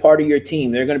going to be a part of your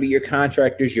team. They're going to be your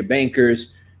contractors, your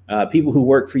bankers, people who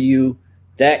work for you,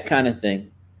 that kind of thing.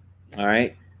 All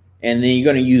right. And then you're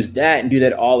going to use that and do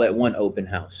that all at one open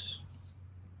house.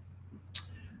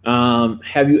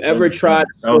 Have you ever tried?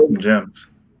 That was some gems.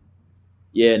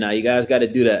 Yeah, no, you guys got to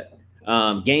do that.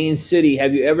 Gaines City,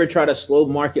 have you ever tried a slow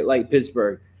market like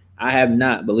Pittsburgh? I have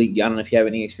not, Maalik. I don't know if you have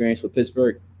any experience with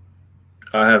Pittsburgh.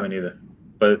 I haven't either,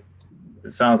 but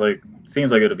it seems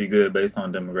like it'll be good based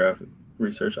on demographic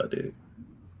research I did.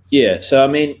 Yeah, so I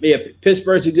mean, yeah,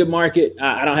 Pittsburgh's a good market.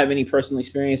 I don't have any personal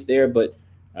experience there, but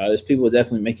there's people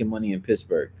definitely making money in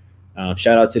Pittsburgh.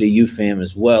 Shout out to the U fam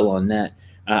as well on that.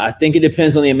 I think it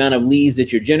depends on the amount of leads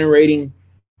that you're generating.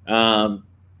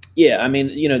 Yeah, I mean,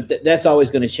 you know, that's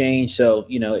always going to change. So,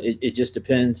 you know, it just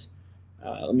depends.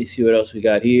 Let me see what else we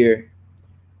got here.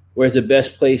 Where's the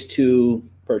best place to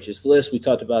purchase lists? We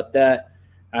talked about that.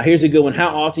 Here's a good one.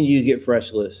 How often do you get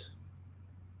fresh lists?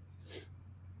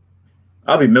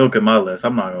 I'll be milking my list.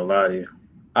 I'm not gonna lie to you.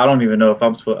 I don't even know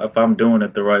if I'm doing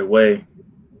it the right way.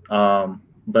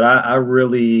 But I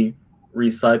really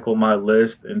recycle my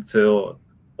list until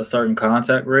a certain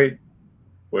contact rate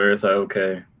where it's like,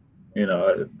 okay, you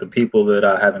know, the people that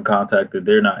I haven't contacted,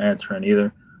 they're not answering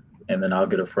either. And then I'll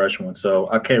get a fresh one. So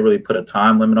I can't really put a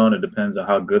time limit on it. It depends on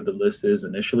how good the list is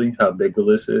initially, how big the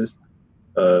list is.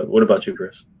 What about you,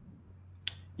 Chris?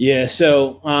 Yeah,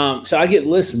 so I get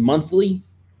lists monthly.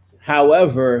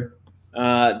 However,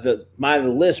 my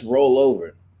lists roll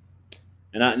over.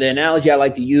 And the analogy I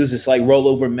like to use is like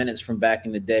rollover minutes from back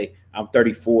in the day. I'm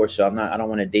 34, so I don't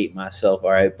want to date myself, all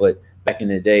right? But back in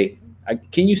the day,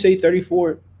 can you say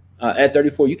 34? At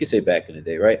 34, you can say back in the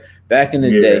day, right? Back in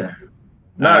the day.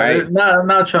 I'm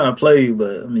not trying to play you,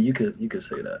 but I mean, you could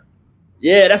say that.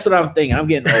 Yeah, that's what I'm thinking. I'm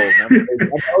getting old.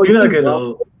 You're not getting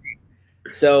old.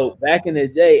 So back in the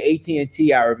day,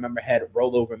 AT&T, I remember, had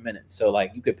rollover minutes. So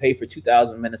like you could pay for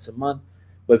 2,000 minutes a month,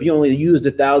 but if you only used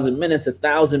 1,000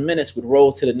 minutes would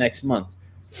roll to the next month.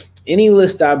 Any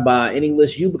list I buy, any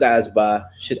list you guys buy,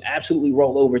 should absolutely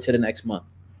roll over to the next month.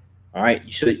 All right,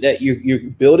 so that you're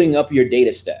building up your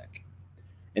data stack,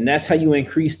 and that's how you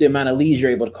increase the amount of leads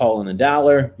you're able to call in a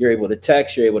dollar. You're able to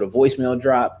text. You're able to voicemail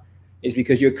drop. Is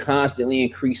because you're constantly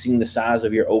increasing the size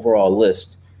of your overall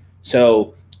list.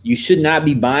 So you should not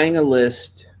be buying a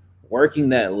list, working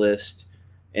that list,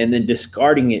 and then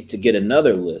discarding it to get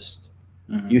another list.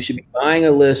 Mm-hmm. You should be buying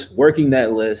a list, working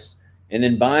that list, and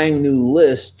then buying new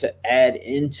lists to add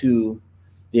into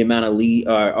the amount of lead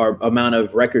or amount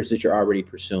of records that you're already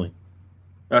pursuing.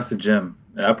 That's a gem.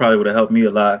 That probably would have helped me a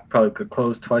lot. Probably could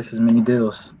close twice as many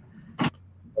deals.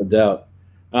 No doubt.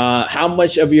 How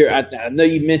much of your, I know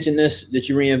you mentioned this, that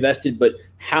you reinvested, but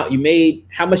how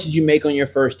much did you make on your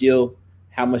first deal?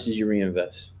 How much did you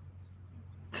reinvest?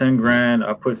 10 grand.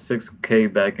 I put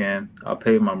 $6K back in. I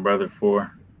paid my brother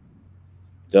 $4.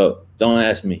 Dope. Don't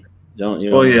ask me. Don't. You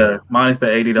know. Oh yeah, minus the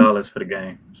 $80 for the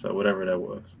game. So whatever that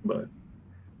was, but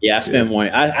yeah, I spent more.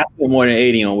 I spent more than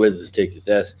 80 on Wizards tickets.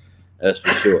 That's for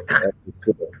sure. That's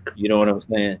for sure. You know what I'm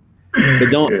saying? But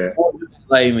don't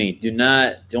like me.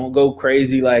 Don't go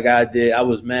crazy like I did. I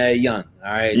was mad young.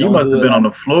 All right. You must have been on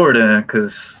the floor then,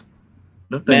 because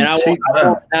man,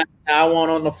 I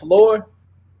want on the floor,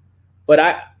 but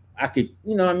I could,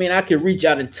 you know, I could reach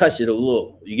out and touch it a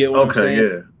little. You get what I'm saying?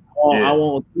 Yeah. I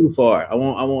won't too far. I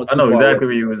won't. I know exactly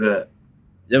where you was at.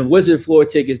 The Wizard floor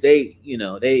tickets, they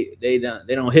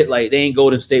don't hit like they ain't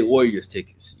Golden State Warriors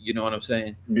tickets. You know what I'm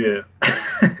saying? Yeah.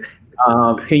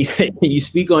 Can you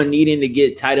speak on needing to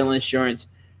get title insurance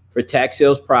for tax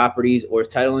sales properties, or is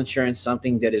title insurance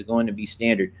something that is going to be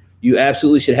standard? you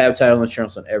absolutely should have title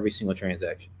insurance on every single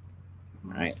transaction.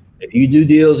 All right. If you do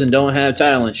deals and don't have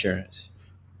title insurance,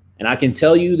 and I can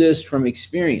tell you this from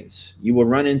experience, you will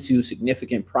run into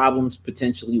significant problems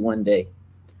potentially one day.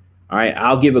 All right.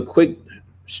 I'll give a quick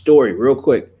story real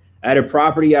quick. I had a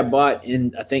property I bought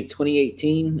in, I think,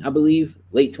 2018, I believe,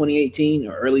 late 2018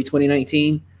 or early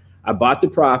 2019. I bought the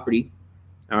property.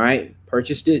 All right.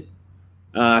 Purchased it.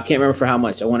 I can't remember for how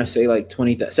much. I want to say like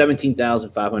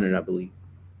 17,500, I believe.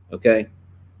 Okay.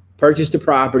 Purchased the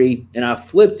property and I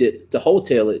flipped it to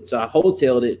wholesale it. So I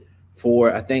wholesaled it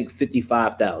for, I think,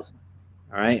 55,000.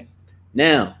 All right.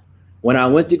 Now, when I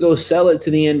went to go sell it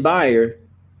to the end buyer,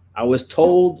 I was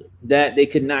told that they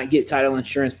could not get title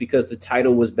insurance because the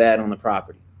title was bad on the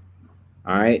property.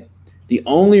 All right. The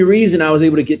only reason I was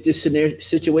able to get this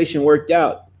situation worked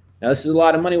out. Now, this is a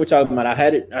lot of money we're talking about.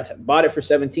 I bought it for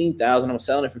 17,000. I was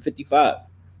selling it for 55.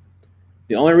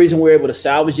 The only reason we were able to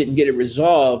salvage it and get it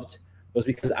resolved was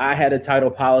because I had a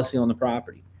title policy on the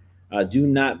property. Do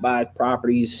not buy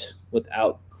properties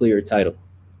without clear title.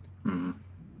 Mm-hmm.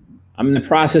 I'm in the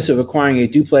process of acquiring a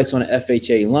duplex on an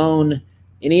FHA loan.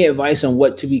 Any advice on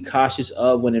what to be cautious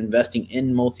of when investing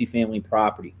in multifamily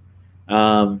property?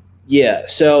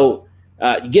 So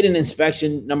you get an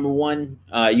inspection. Number one,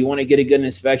 you want to get a good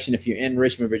inspection. If you're in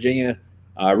Richmond, Virginia,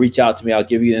 reach out to me. I'll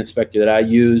give you the inspector that I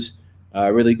use.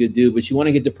 Really good dude. But you want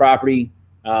to get the property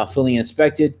fully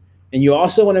inspected. And you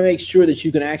also want to make sure that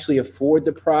you can actually afford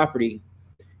the property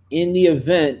in the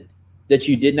event that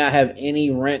you did not have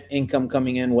any rent income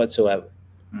coming in whatsoever.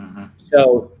 Mm-hmm.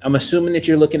 So I'm assuming that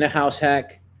you're looking at house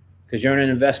hack because you're in an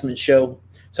investment show.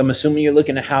 So I'm assuming you're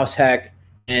looking at house hack.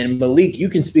 And Maalik, you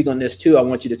can speak on this too. I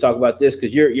want you to talk about this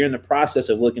because you're in the process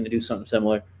of looking to do something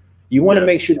similar. You want to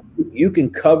make sure that you can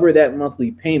cover that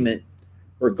monthly payment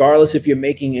regardless if you're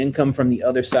making income from the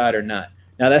other side or not.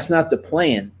 Now, that's not the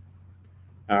plan.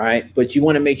 All right. But you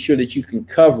want to make sure that you can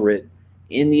cover it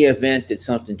in the event that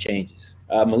something changes.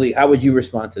 Maalik, how would you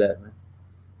respond to that, man?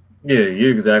 Yeah,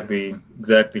 you're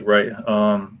exactly right.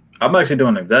 I'm actually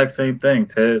doing the exact same thing,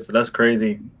 Ted. So that's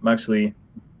crazy. I'm actually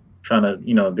trying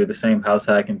to, do the same house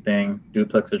hacking thing,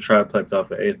 duplex or triplex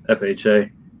off of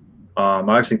FHA.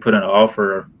 I actually put in an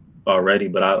offer already,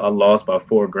 but I lost by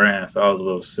 $4,000, so I was a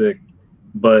little sick.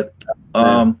 But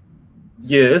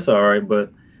it's all right.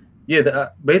 But yeah,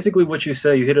 basically what you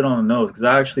said, you hit it on the nose. Because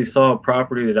I actually saw a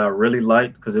property that I really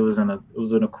liked because it was in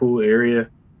a cool area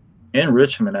in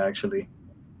Richmond actually,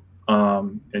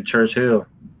 in Church Hill.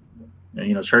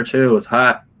 And Church Hill is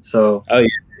hot, so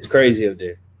it's crazy up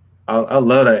there. I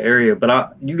love that area,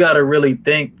 but you got to really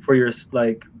think for your,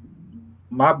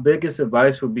 my biggest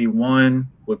advice would be one,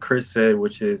 what Chris said,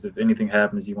 which is if anything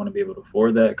happens, you want to be able to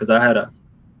afford that. Because I had an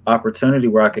opportunity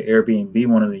where I could Airbnb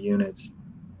one of the units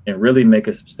and really make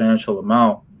a substantial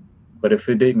amount. But if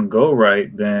it didn't go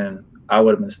right, then I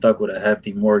would have been stuck with a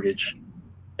hefty mortgage.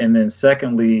 And then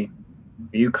secondly,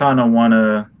 you kind of want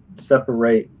to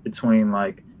separate between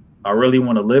I really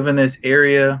want to live in this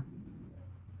area,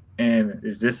 and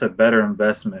is this a better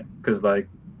investment? Because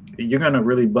you're gonna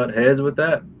really butt heads with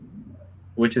that,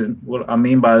 which is what I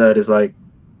mean by that is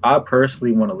I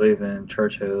personally want to live in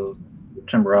Church Hill,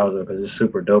 Chimborazo, because it's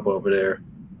super dope over there.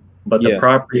 But the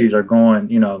properties are going,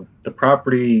 the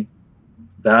property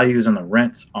values and the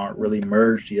rents aren't really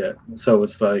merged yet. So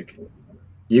it's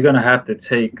you're gonna have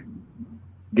to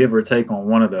give or take on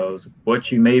one of those.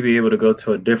 But you may be able to go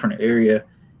to a different area.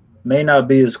 May not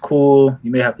be as cool.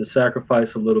 You may have to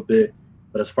sacrifice a little bit,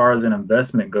 but as far as an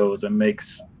investment goes, it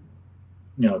makes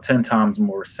 10 times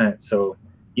more sense. So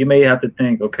you may have to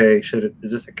think, okay, is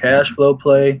this a cash flow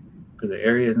play because the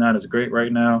area is not as great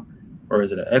right now, or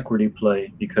is it an equity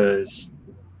play because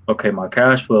my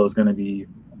cash flow is going to be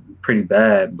pretty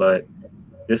bad, but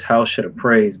this house should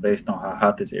appraise based on how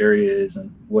hot this area is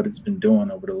and what it's been doing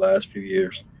over the last few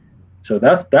years. So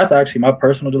that's actually my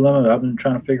personal dilemma that I've been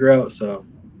trying to figure out. So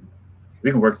we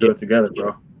can work through it together,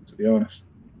 bro, to be honest.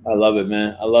 I love it,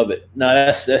 man. I love it. No,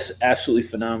 that's absolutely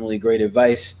phenomenally great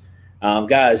advice.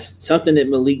 Guys, something that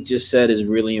Maalik just said is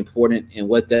really important. And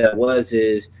what that was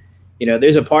is,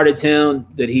 there's a part of town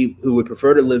that who would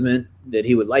prefer to live in, that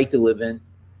he would like to live in,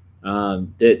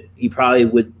 that he probably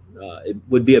it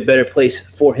would be a better place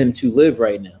for him to live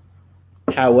right now.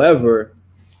 However,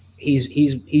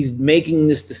 he's making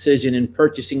this decision and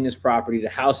purchasing this property to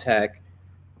house hack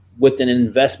with an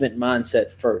investment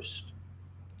mindset first.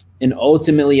 And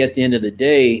ultimately, at the end of the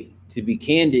day, to be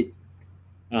candid,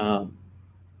 and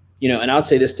I'll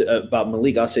say this about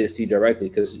Maalik, I'll say this to you directly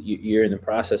because you're in the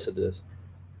process of this.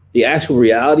 The actual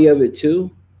reality of it, too,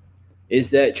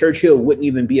 is that Church Hill wouldn't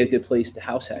even be a good place to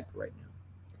house hack right now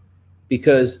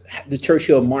because the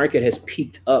Churchill market has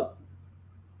peaked up,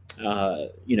 a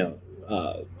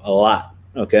lot.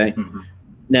 Okay. Mm-hmm.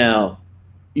 Now,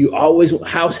 you always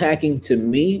house hacking to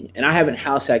me, and I haven't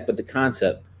house hacked, but the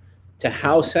concept to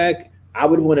house hack, I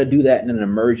would want to do that in an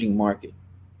emerging market.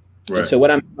 Right. And so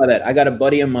what I mean by that, I got a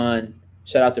buddy of mine,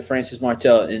 shout out to Francis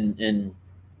Martel, in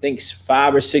I think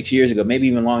 5 or 6 years ago, maybe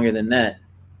even longer than that.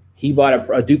 He bought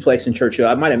a duplex in Churchill.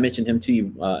 I might have mentioned him to you,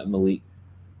 Maalik.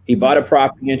 He bought a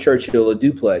property in Churchill, a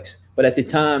duplex. But at the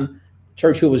time,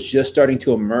 Churchill was just starting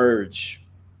to emerge,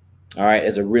 all right,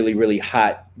 as a really, really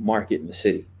hot market in the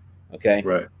city. Okay.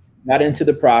 Right. Got into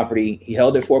the property. He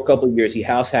held it for a couple of years. He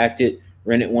house hacked it,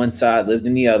 rented one side, lived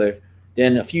in the other.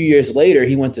 Then a few years later,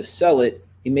 he went to sell it.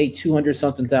 He made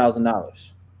 $200-something thousand.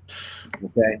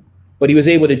 Okay. But he was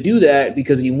able to do that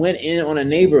because he went in on a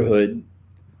neighborhood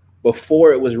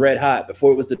before it was red hot,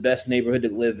 before it was the best neighborhood to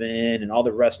live in and all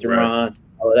the restaurants,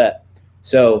 all of that.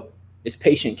 So it's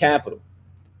patient capital.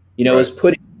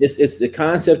 It's the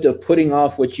concept of putting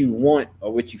off what you want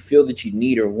or what you feel that you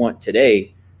need or want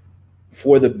today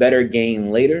for the better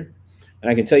gain later. And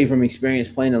I can tell you from experience,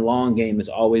 playing the long game is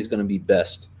always going to be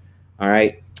best. All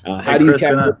right. How do you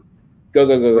capture?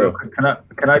 Go.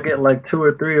 Can I get like 2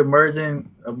 or 3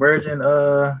 emerging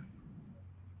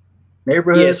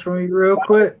neighborhoods from you real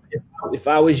quick? If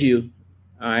I was you,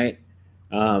 all right.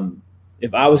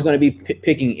 If I was going to be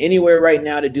picking anywhere right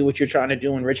now to do what you're trying to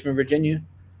do in Richmond, Virginia,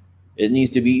 it needs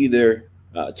to be either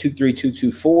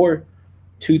 23224,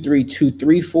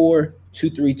 23234,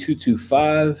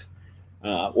 23225,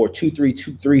 or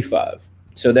 23235.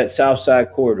 So that South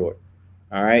Side corridor.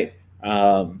 All right.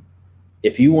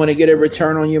 If you want to get a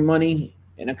return on your money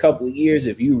in a couple of years,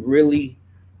 if you really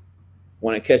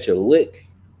want to catch a lick,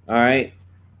 all right,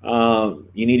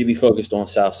 you need to be focused on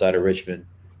South Side of Richmond,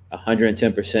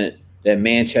 110%. That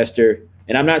Manchester,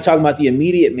 and I'm not talking about the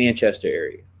immediate Manchester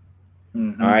area.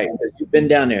 Mm-hmm. All right, you've been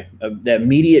down there. That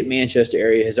immediate Manchester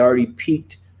area has already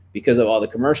peaked because of all the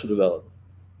commercial development.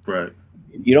 Right.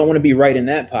 You don't want to be right in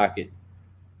that pocket.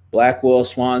 Blackwell,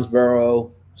 Swansboro,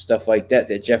 stuff like that.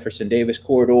 That Jefferson Davis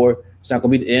corridor. It's not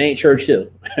going to be. It ain't Churchill.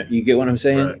 You get what I'm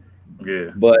saying? Right. Yeah.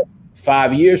 But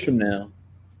 5 years from now,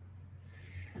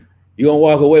 you're gonna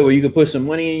walk away where you can put some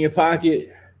money in your pocket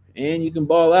and you can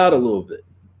ball out a little bit.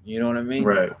 You know what I mean?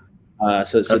 Right.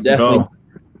 So definitely,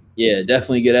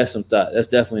 definitely give that some thought. That's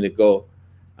definitely the goal.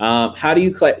 How do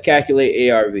you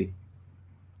calculate ARV?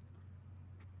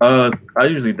 I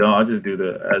usually don't. I just do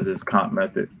the as is comp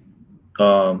method.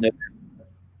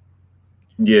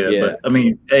 Yeah, but I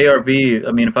mean ARV.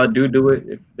 I mean, if I do it,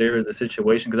 if there is a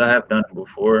situation, because I have done it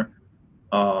before,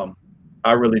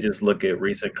 I really just look at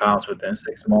recent comps within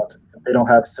 6 months. If they don't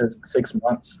have 6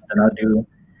 months, then I do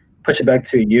push it back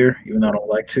to a year, even though I don't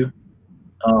like to.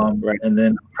 Right. And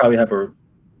then probably have a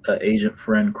agent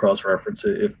friend cross-reference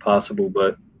it if possible.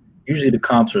 But usually the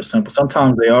comps are simple.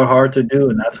 Sometimes they are hard to do,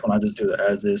 and that's when I just do the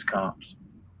as-is comps.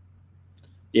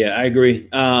 Yeah, I agree.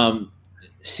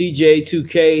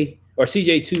 CJ2K or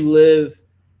CJ2Live.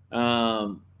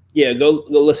 Go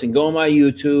listen. Go on my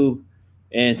YouTube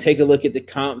and take a look at the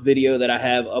comp video that I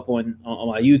have up on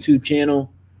my YouTube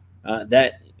channel.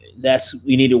 That's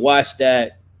you need to watch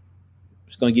that.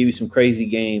 It's going to give you some crazy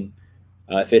game.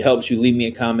 If it helps you, leave me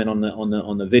a comment on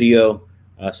the video,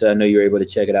 so I know you're able to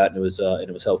check it out and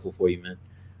it was helpful for you, man.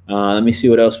 Let me see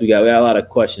what else we got. We got a lot of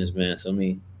questions, man. So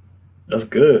that's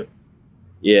good.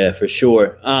 Yeah, for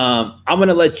sure. I'm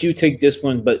gonna let you take this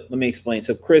one, but let me explain.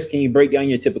 So, Chris, can you break down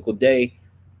your typical day?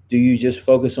 Do you just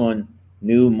focus on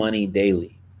new money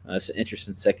daily? That's an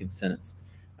interesting second sentence.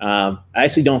 I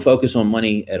actually don't focus on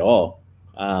money at all,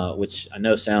 which I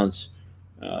know sounds,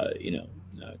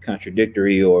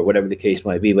 contradictory or whatever the case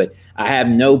might be. But I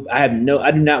do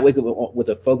not wake up with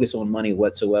a focus on money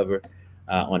whatsoever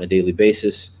on a daily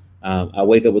basis. I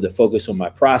wake up with a focus on my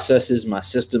processes, my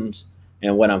systems,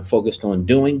 and what I'm focused on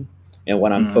doing and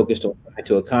what I'm focused on trying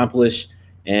to accomplish.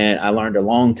 And I learned a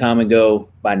long time ago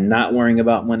by not worrying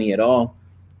about money at all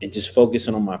and just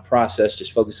focusing on my process,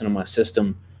 just focusing on my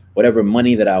system. Whatever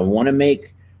money that I want to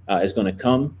make is going to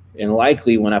come. And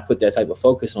likely when I put that type of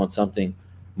focus on something,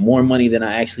 more money than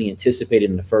I actually anticipated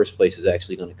in the first place is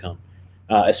actually going to come.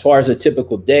 As far as a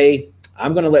typical day,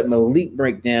 I'm going to let Maalik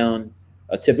break down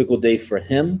a typical day for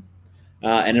him.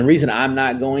 And the reason I'm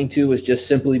not going to is just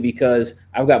simply because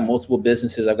I've got multiple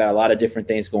businesses. I've got a lot of different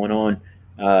things going on.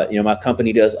 My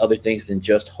company does other things than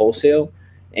just wholesale.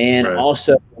 And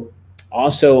also,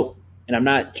 and I'm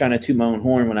not trying to toot my own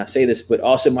horn when I say this, but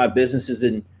also my business is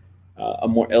in a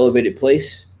more elevated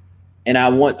place. And I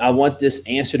want this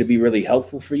answer to be really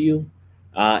helpful for you.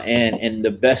 And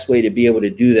the best way to be able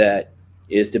to do that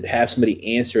is to have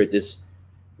somebody answer at this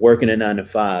working a 9 to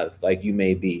 5 like you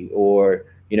may be, or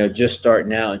just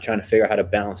starting out and trying to figure out how to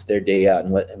balance their day out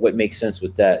and what makes sense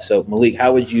with that. So Maalik,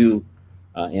 how would you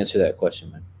answer that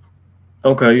question, man?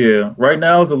 Okay, yeah. Right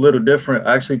now it's a little different.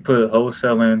 I actually put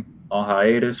wholesaling on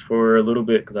hiatus for a little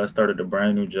bit because I started a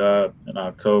brand new job in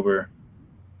October.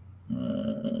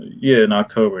 In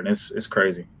October, and it's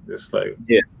crazy. It's like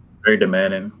very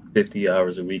demanding, 50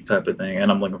 hours a week type of thing,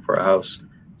 and I'm looking for a house.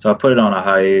 So I put it on a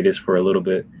hiatus for a little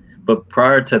bit. But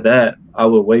prior to that, I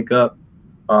would wake up,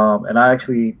 and I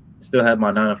actually still had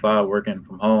my 9 to 5 working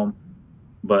from home,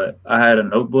 but I had a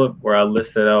notebook where I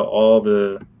listed out all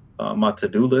the my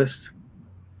to-do list,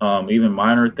 even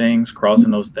minor things,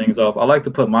 crossing those things off. I like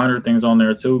to put minor things on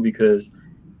there too because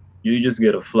you just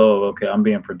get a flow of, okay, I'm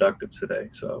being productive today.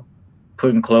 So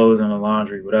putting clothes in the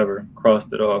laundry, whatever,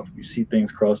 crossed it off. You see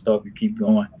things crossed off, you keep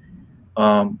going.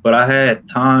 But I had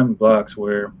time blocks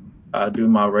where I do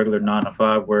my regular 9 to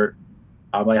 5 work.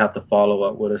 I might have to follow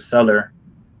up with a seller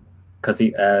because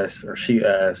he asked or she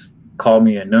asked, call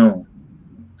me at noon.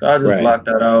 So I just block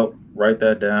that out, write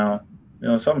that down,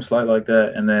 something slight like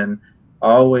that. And then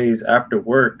always after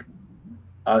work,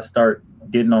 I start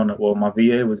getting on my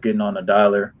VA was getting on the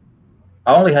dialer.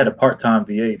 I only had a part-time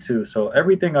VA too. So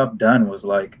everything I've done was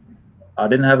like, I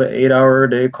didn't have an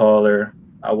 8-hour-a-day caller.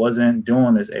 I wasn't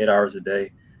doing this 8 hours a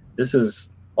day. This is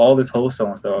all this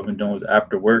wholesaling stuff I've been doing was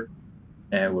after work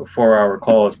and with 4-hour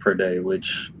calls per day,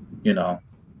 which,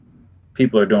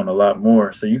 people are doing a lot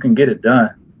more. So you can get it done.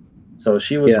 So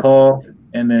she would call.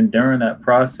 And then during that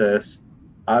process,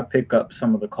 I pick up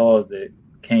some of the calls that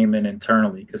came in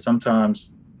internally. Because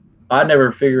sometimes I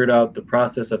never figured out the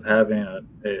process of having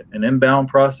an inbound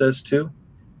process too.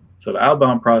 So the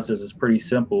outbound process is pretty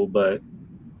simple, but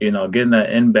getting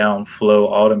that inbound flow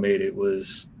automated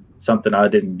was something I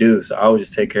didn't do. So I would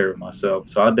just take care of it myself.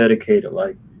 So I dedicated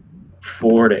like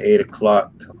 4 to 8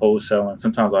 o'clock to wholesaling.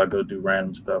 Sometimes I go do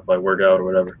random stuff like work out or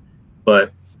whatever,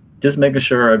 but just making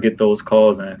sure I get those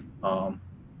calls in.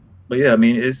 But yeah, I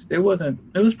mean, it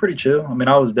was pretty chill. I mean,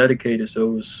 I was dedicated, so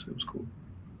it was cool.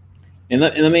 And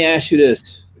let me ask you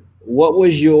this: what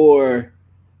was your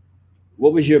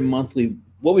monthly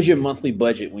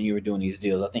budget when you were doing these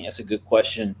deals? I think that's a good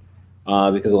question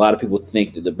because a lot of people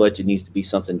think that the budget needs to be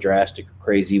something drastic or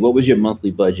crazy. What was your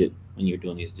monthly budget when you were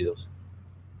doing these deals?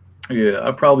 Yeah,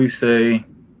 I'd probably say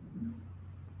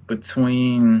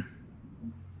between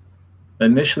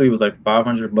initially it was like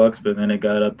 $500, but then it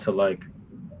got up to like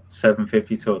 $750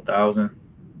 to $1,000.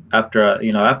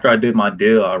 After I did my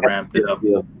deal, I ramped it up.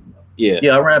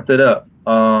 I ramped it up.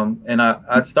 And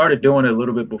I started doing it a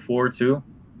little bit before too,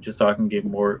 just so I can get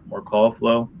more call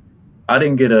flow. I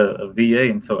didn't get a VA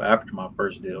until after my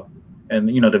first deal, and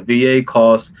the VA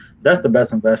cost, that's the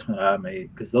best investment I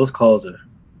made because those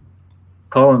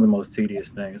calling is the most tedious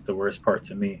thing. It's the worst part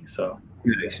to me. So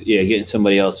getting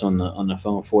somebody else on the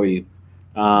phone for you.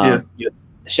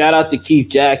 Shout out to Keith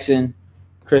Jackson.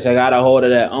 Chris, I got a hold of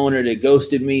that owner that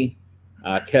ghosted me.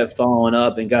 I kept following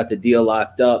up and got the deal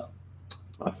locked up.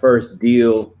 My first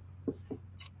deal,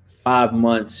 5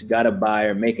 months, got a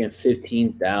buyer making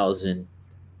 $15,000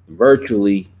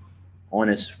 virtually on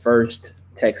his first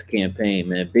text campaign.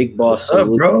 Man, big boss salute.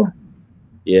 What's up, bro?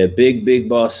 Yeah, big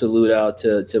boss salute out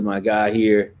to my guy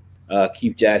here,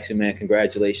 Keith Jackson. Man,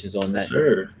 congratulations on that. Yes,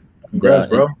 sir. Congrats,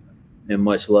 bro. And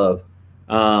much love.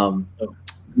 And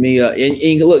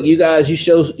look, you guys, you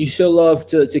show love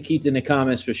to Keith in the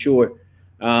comments for sure.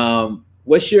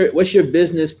 What's your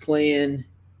business plan?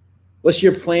 What's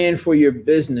your plan for your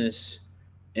business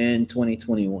in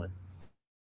 2021?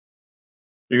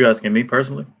 You asking me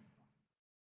personally?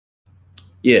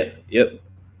 Yeah. Yep.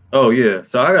 Oh yeah.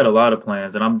 So I got a lot of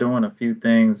plans, and I'm doing a few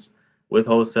things with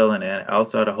wholesaling and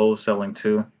outside of wholesaling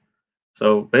too.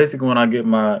 So basically, when I get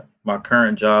my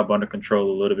current job under control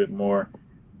a little bit more,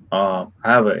 I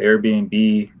have an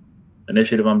Airbnb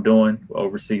initiative I'm doing with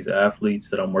overseas athletes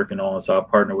that I'm working on. So I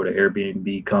partner with an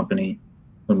Airbnb company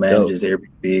who manages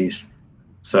Airbnbs.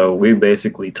 So we're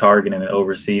basically targeting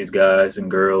overseas guys and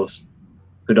girls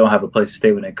who don't have a place to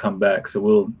stay when they come back. So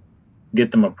we'll get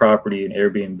them a property and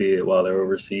Airbnb it while they're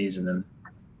overseas, and then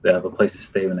they have a place to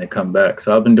stay when they come back.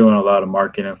 So I've been doing a lot of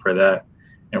marketing for that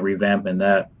and revamping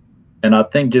that. And I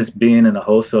think just being in the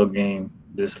wholesale game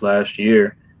this last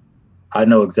year, I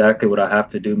know exactly what I have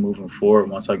to do moving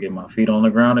forward once I get my feet on the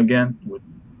ground again with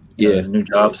this new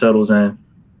job settles in.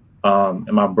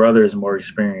 And my brother is more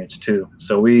experienced too.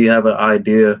 So we have an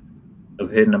idea of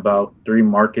hitting about 3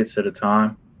 markets at a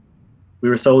time. We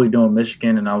were solely doing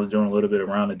Michigan, and I was doing a little bit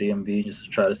around the DMV just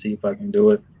to try to see if I can do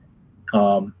it.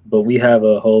 But we have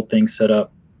a whole thing set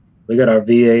up We got our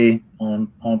VA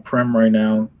on Prim right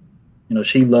now. You know,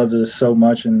 she loves us so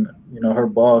much, and you know, her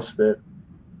boss that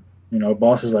her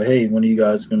boss is like, hey, when are you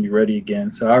guys gonna be ready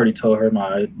again? So I already told her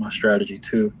my strategy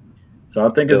too. So I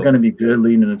think it's Dope. gonna be good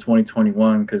leading into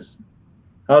 2021 because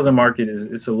housing market is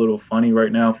it's a little funny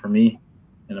right now for me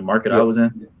in the market I Yeah. was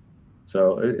in.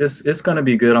 So it's gonna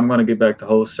be good. I'm gonna get back to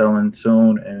wholesaling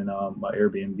soon and my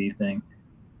Airbnb thing.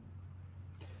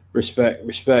 Respect,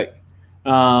 respect.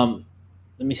 Um,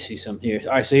 let me see something here.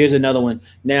 All right, so here's another one.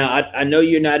 Now, I know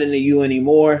you're not in the U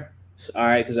anymore. All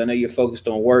right, because I know you're focused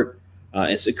on work.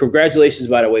 And so, congratulations,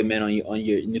 by the way, man, on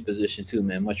your new position too,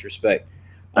 man. Much respect.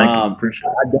 Thank you, Um, appreciate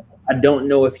it. I don't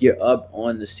know if you're up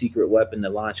on the secret weapon, the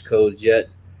launch codes yet.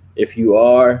 If you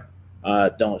are,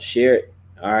 don't share it.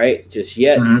 All right, just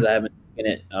yet, because Hmm. I haven't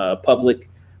taken it public.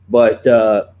 But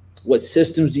what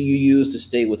systems do you use to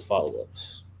stay with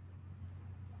follow-ups?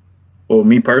 Well,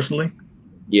 me personally,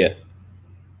 Yeah.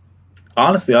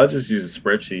 honestly, I just use a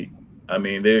spreadsheet. I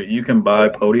mean, there you can buy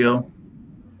Podio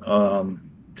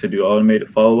to do automated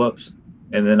follow-ups,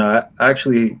 and then I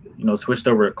actually switched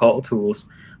over to Call Tools.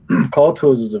 Call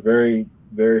Tools is a very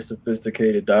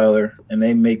sophisticated dialer, and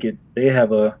they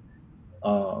have a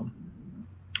um,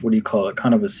 what do you call it,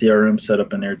 kind of a CRM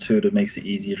setup in there too that makes it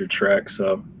easier to track.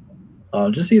 So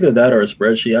just either that or a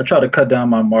spreadsheet. I try to cut down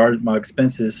my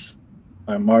expenses,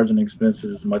 my margin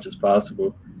expenses as much as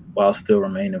possible while still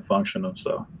remaining functional.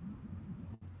 So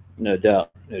No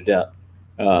doubt, no doubt.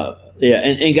 Yeah,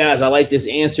 and guys, I like this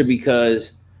answer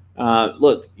because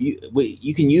look,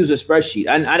 you can use a spreadsheet.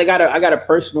 I got a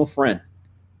personal friend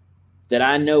that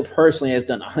I know personally has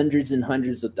done hundreds and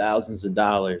hundreds of thousands of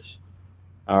dollars.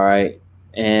 All right,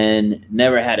 and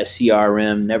never had a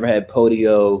CRM, never had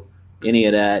Podio, any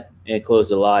of that, and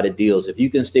closed a lot of deals. If you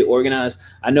can stay organized,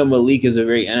 I know Maalik is a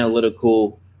very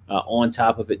analytical, on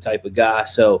top of it type of guy.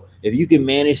 So if you can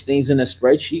manage things in a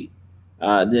spreadsheet,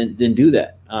 then do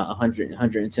that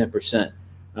 110%.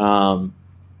 Um,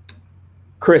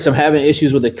 Chris, I'm having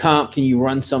issues with the comp. Can you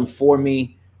run some for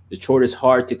me? The chart is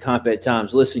hard to comp at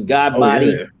times. Listen, God oh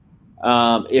body.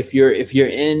 yeah. If you're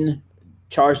in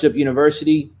Charged Up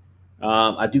University,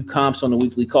 I do comps on the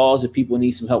weekly calls if people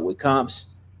need some help with comps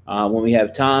when we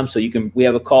have time. So we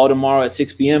have a call tomorrow at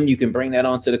 6 p.m. You can bring that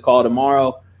onto the call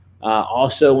tomorrow.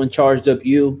 Also, when Charged Up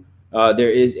You, there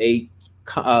is a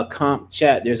comp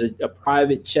chat. There's a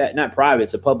private chat, not private,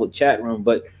 it's a public chat room,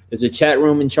 but there's a chat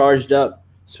room in Charged Up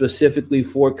specifically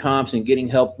for comps and getting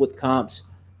help with comps.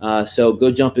 So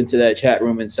go jump into that chat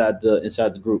room inside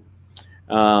the group.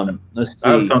 Let's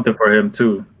I have see. something for him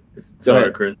too. Go Sorry,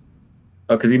 ahead. Chris.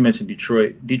 Because he mentioned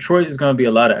Detroit. Detroit is going to be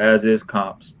a lot of as is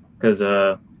comps because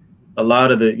a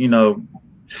lot of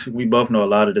we both know a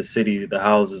lot of the city, the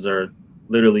houses are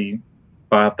literally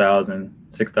 $5,000,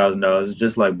 $6,000,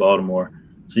 just like Baltimore.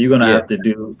 So you're going to Yeah. have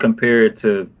to compare it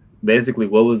to basically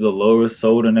what was the lowest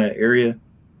sold in that area. And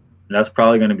that's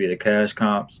probably going to be the cash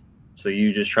comps. So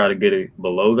you just try to get it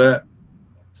below that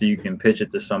so you can pitch it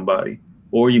to somebody.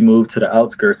 Or you move to the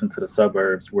outskirts into the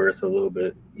suburbs where it's a little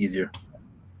bit easier.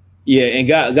 Yeah. And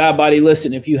God body,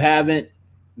 listen, if you haven't,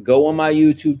 go on my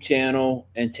YouTube channel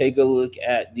and take a look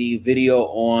at the video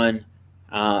on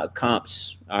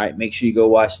comps. All right. Make sure you go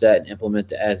watch that and implement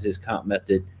the as is comp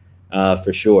method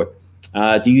for sure.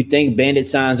 Do you think bandit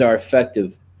signs are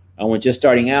effective? When just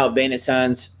starting out, bandit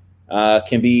signs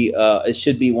it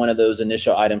should be one of those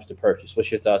initial items to purchase.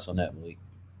 What's your thoughts on that, Malik?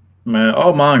 Man,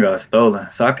 all mine got stolen,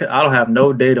 so I don't have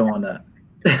no data on that.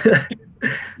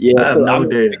 Yeah, I have so no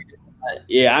data.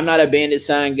 I'm not a bandit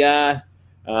sign guy.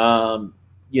 Um,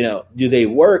 do they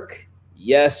work?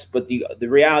 Yes, but the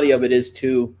reality of it is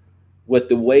too, with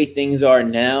the way things are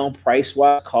now, price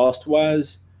wise, cost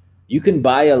wise, you can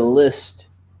buy a list,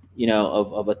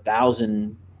 of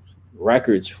 1,000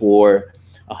 records for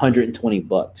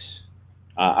 $120.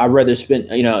 I'd rather spend,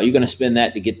 you're going to spend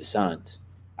that to get the signs.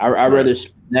 I'd Right. rather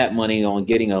spend that money on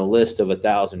getting a list of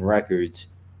 1,000 records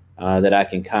that I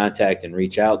can contact and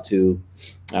reach out to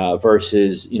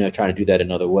versus, trying to do that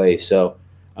another way. So,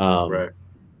 Right.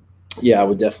 yeah, I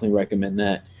would definitely recommend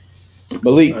that.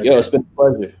 Maalik, I yo, got it's been a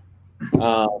pleasure.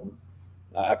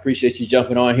 I appreciate you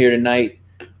jumping on here tonight.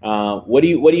 What do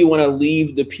you want to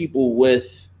leave the people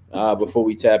with before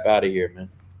we tap out of here, man?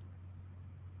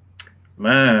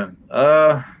 Man,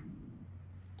 I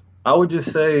would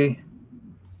just say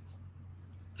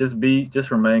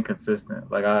just remain consistent.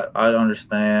 Like I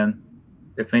understand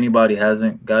if anybody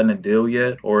hasn't gotten a deal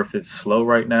yet or if it's slow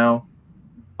right now.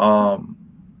 Um,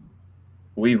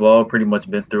 we've all pretty much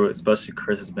been through it, especially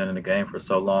Chris has been in the game for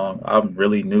so long. I'm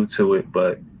really new to it,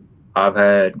 but I've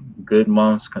had good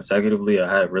months consecutively.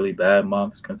 I had really bad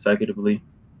months consecutively.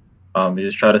 You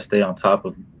just try to stay on top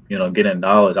of, getting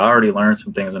knowledge. I already learned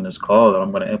some things on this call that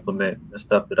I'm going to implement, the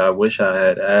stuff that I wish I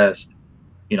had asked,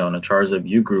 in the Charge Up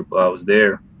You group while I was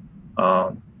there.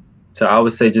 So I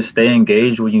would say just stay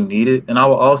engaged when you need it. And I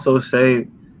would also say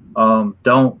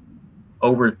don't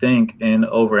overthink and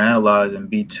overanalyze and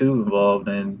be too involved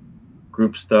in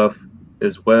group stuff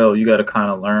as well. You got to kind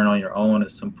of learn on your own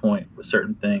at some point with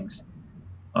certain things.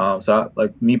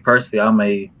 Like me personally,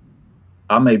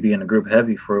 I may be in a group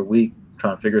heavy for a week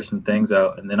trying to figure some things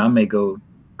out, and then I may go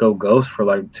ghost for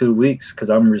like 2 weeks because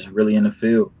I'm just really in the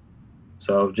field.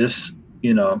 So just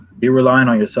be reliant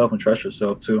on yourself and trust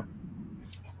yourself too.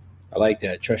 I like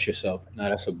that. Trust yourself. No,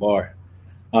 that's a bar.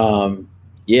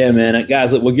 Yeah, man.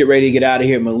 Guys, look, we'll get ready to get out of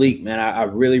here. Maalik, man, I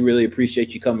really, really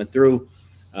appreciate you coming through,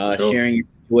 Sure. sharing your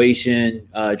situation,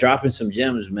 dropping some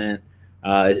gems, man.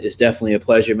 It's definitely a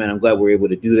pleasure, man. I'm glad we're able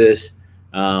to do this.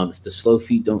 It's the Slow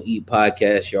Feet Don't Eat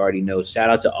podcast. You already know. Shout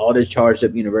out to all the Charged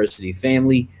Up University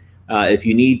family. If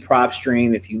you need prop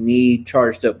stream, if you need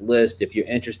Charged Up list, if you're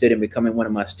interested in becoming one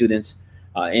of my students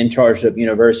in Charged Up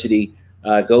University,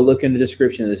 go look in the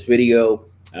description of this video.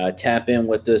 Tap in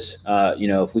with us.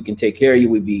 If we can take care of you,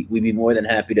 we'd be more than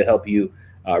happy to help you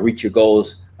reach your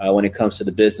goals when it comes to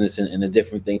the business and the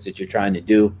different things that you're trying to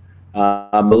do.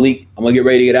 Maalik, I'm gonna get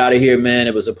ready to get out of here, man.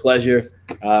 It was a pleasure.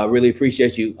 Really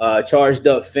appreciate you. Charged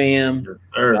Up fam, Yes,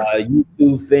 sir.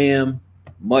 YouTube fam,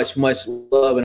 much love.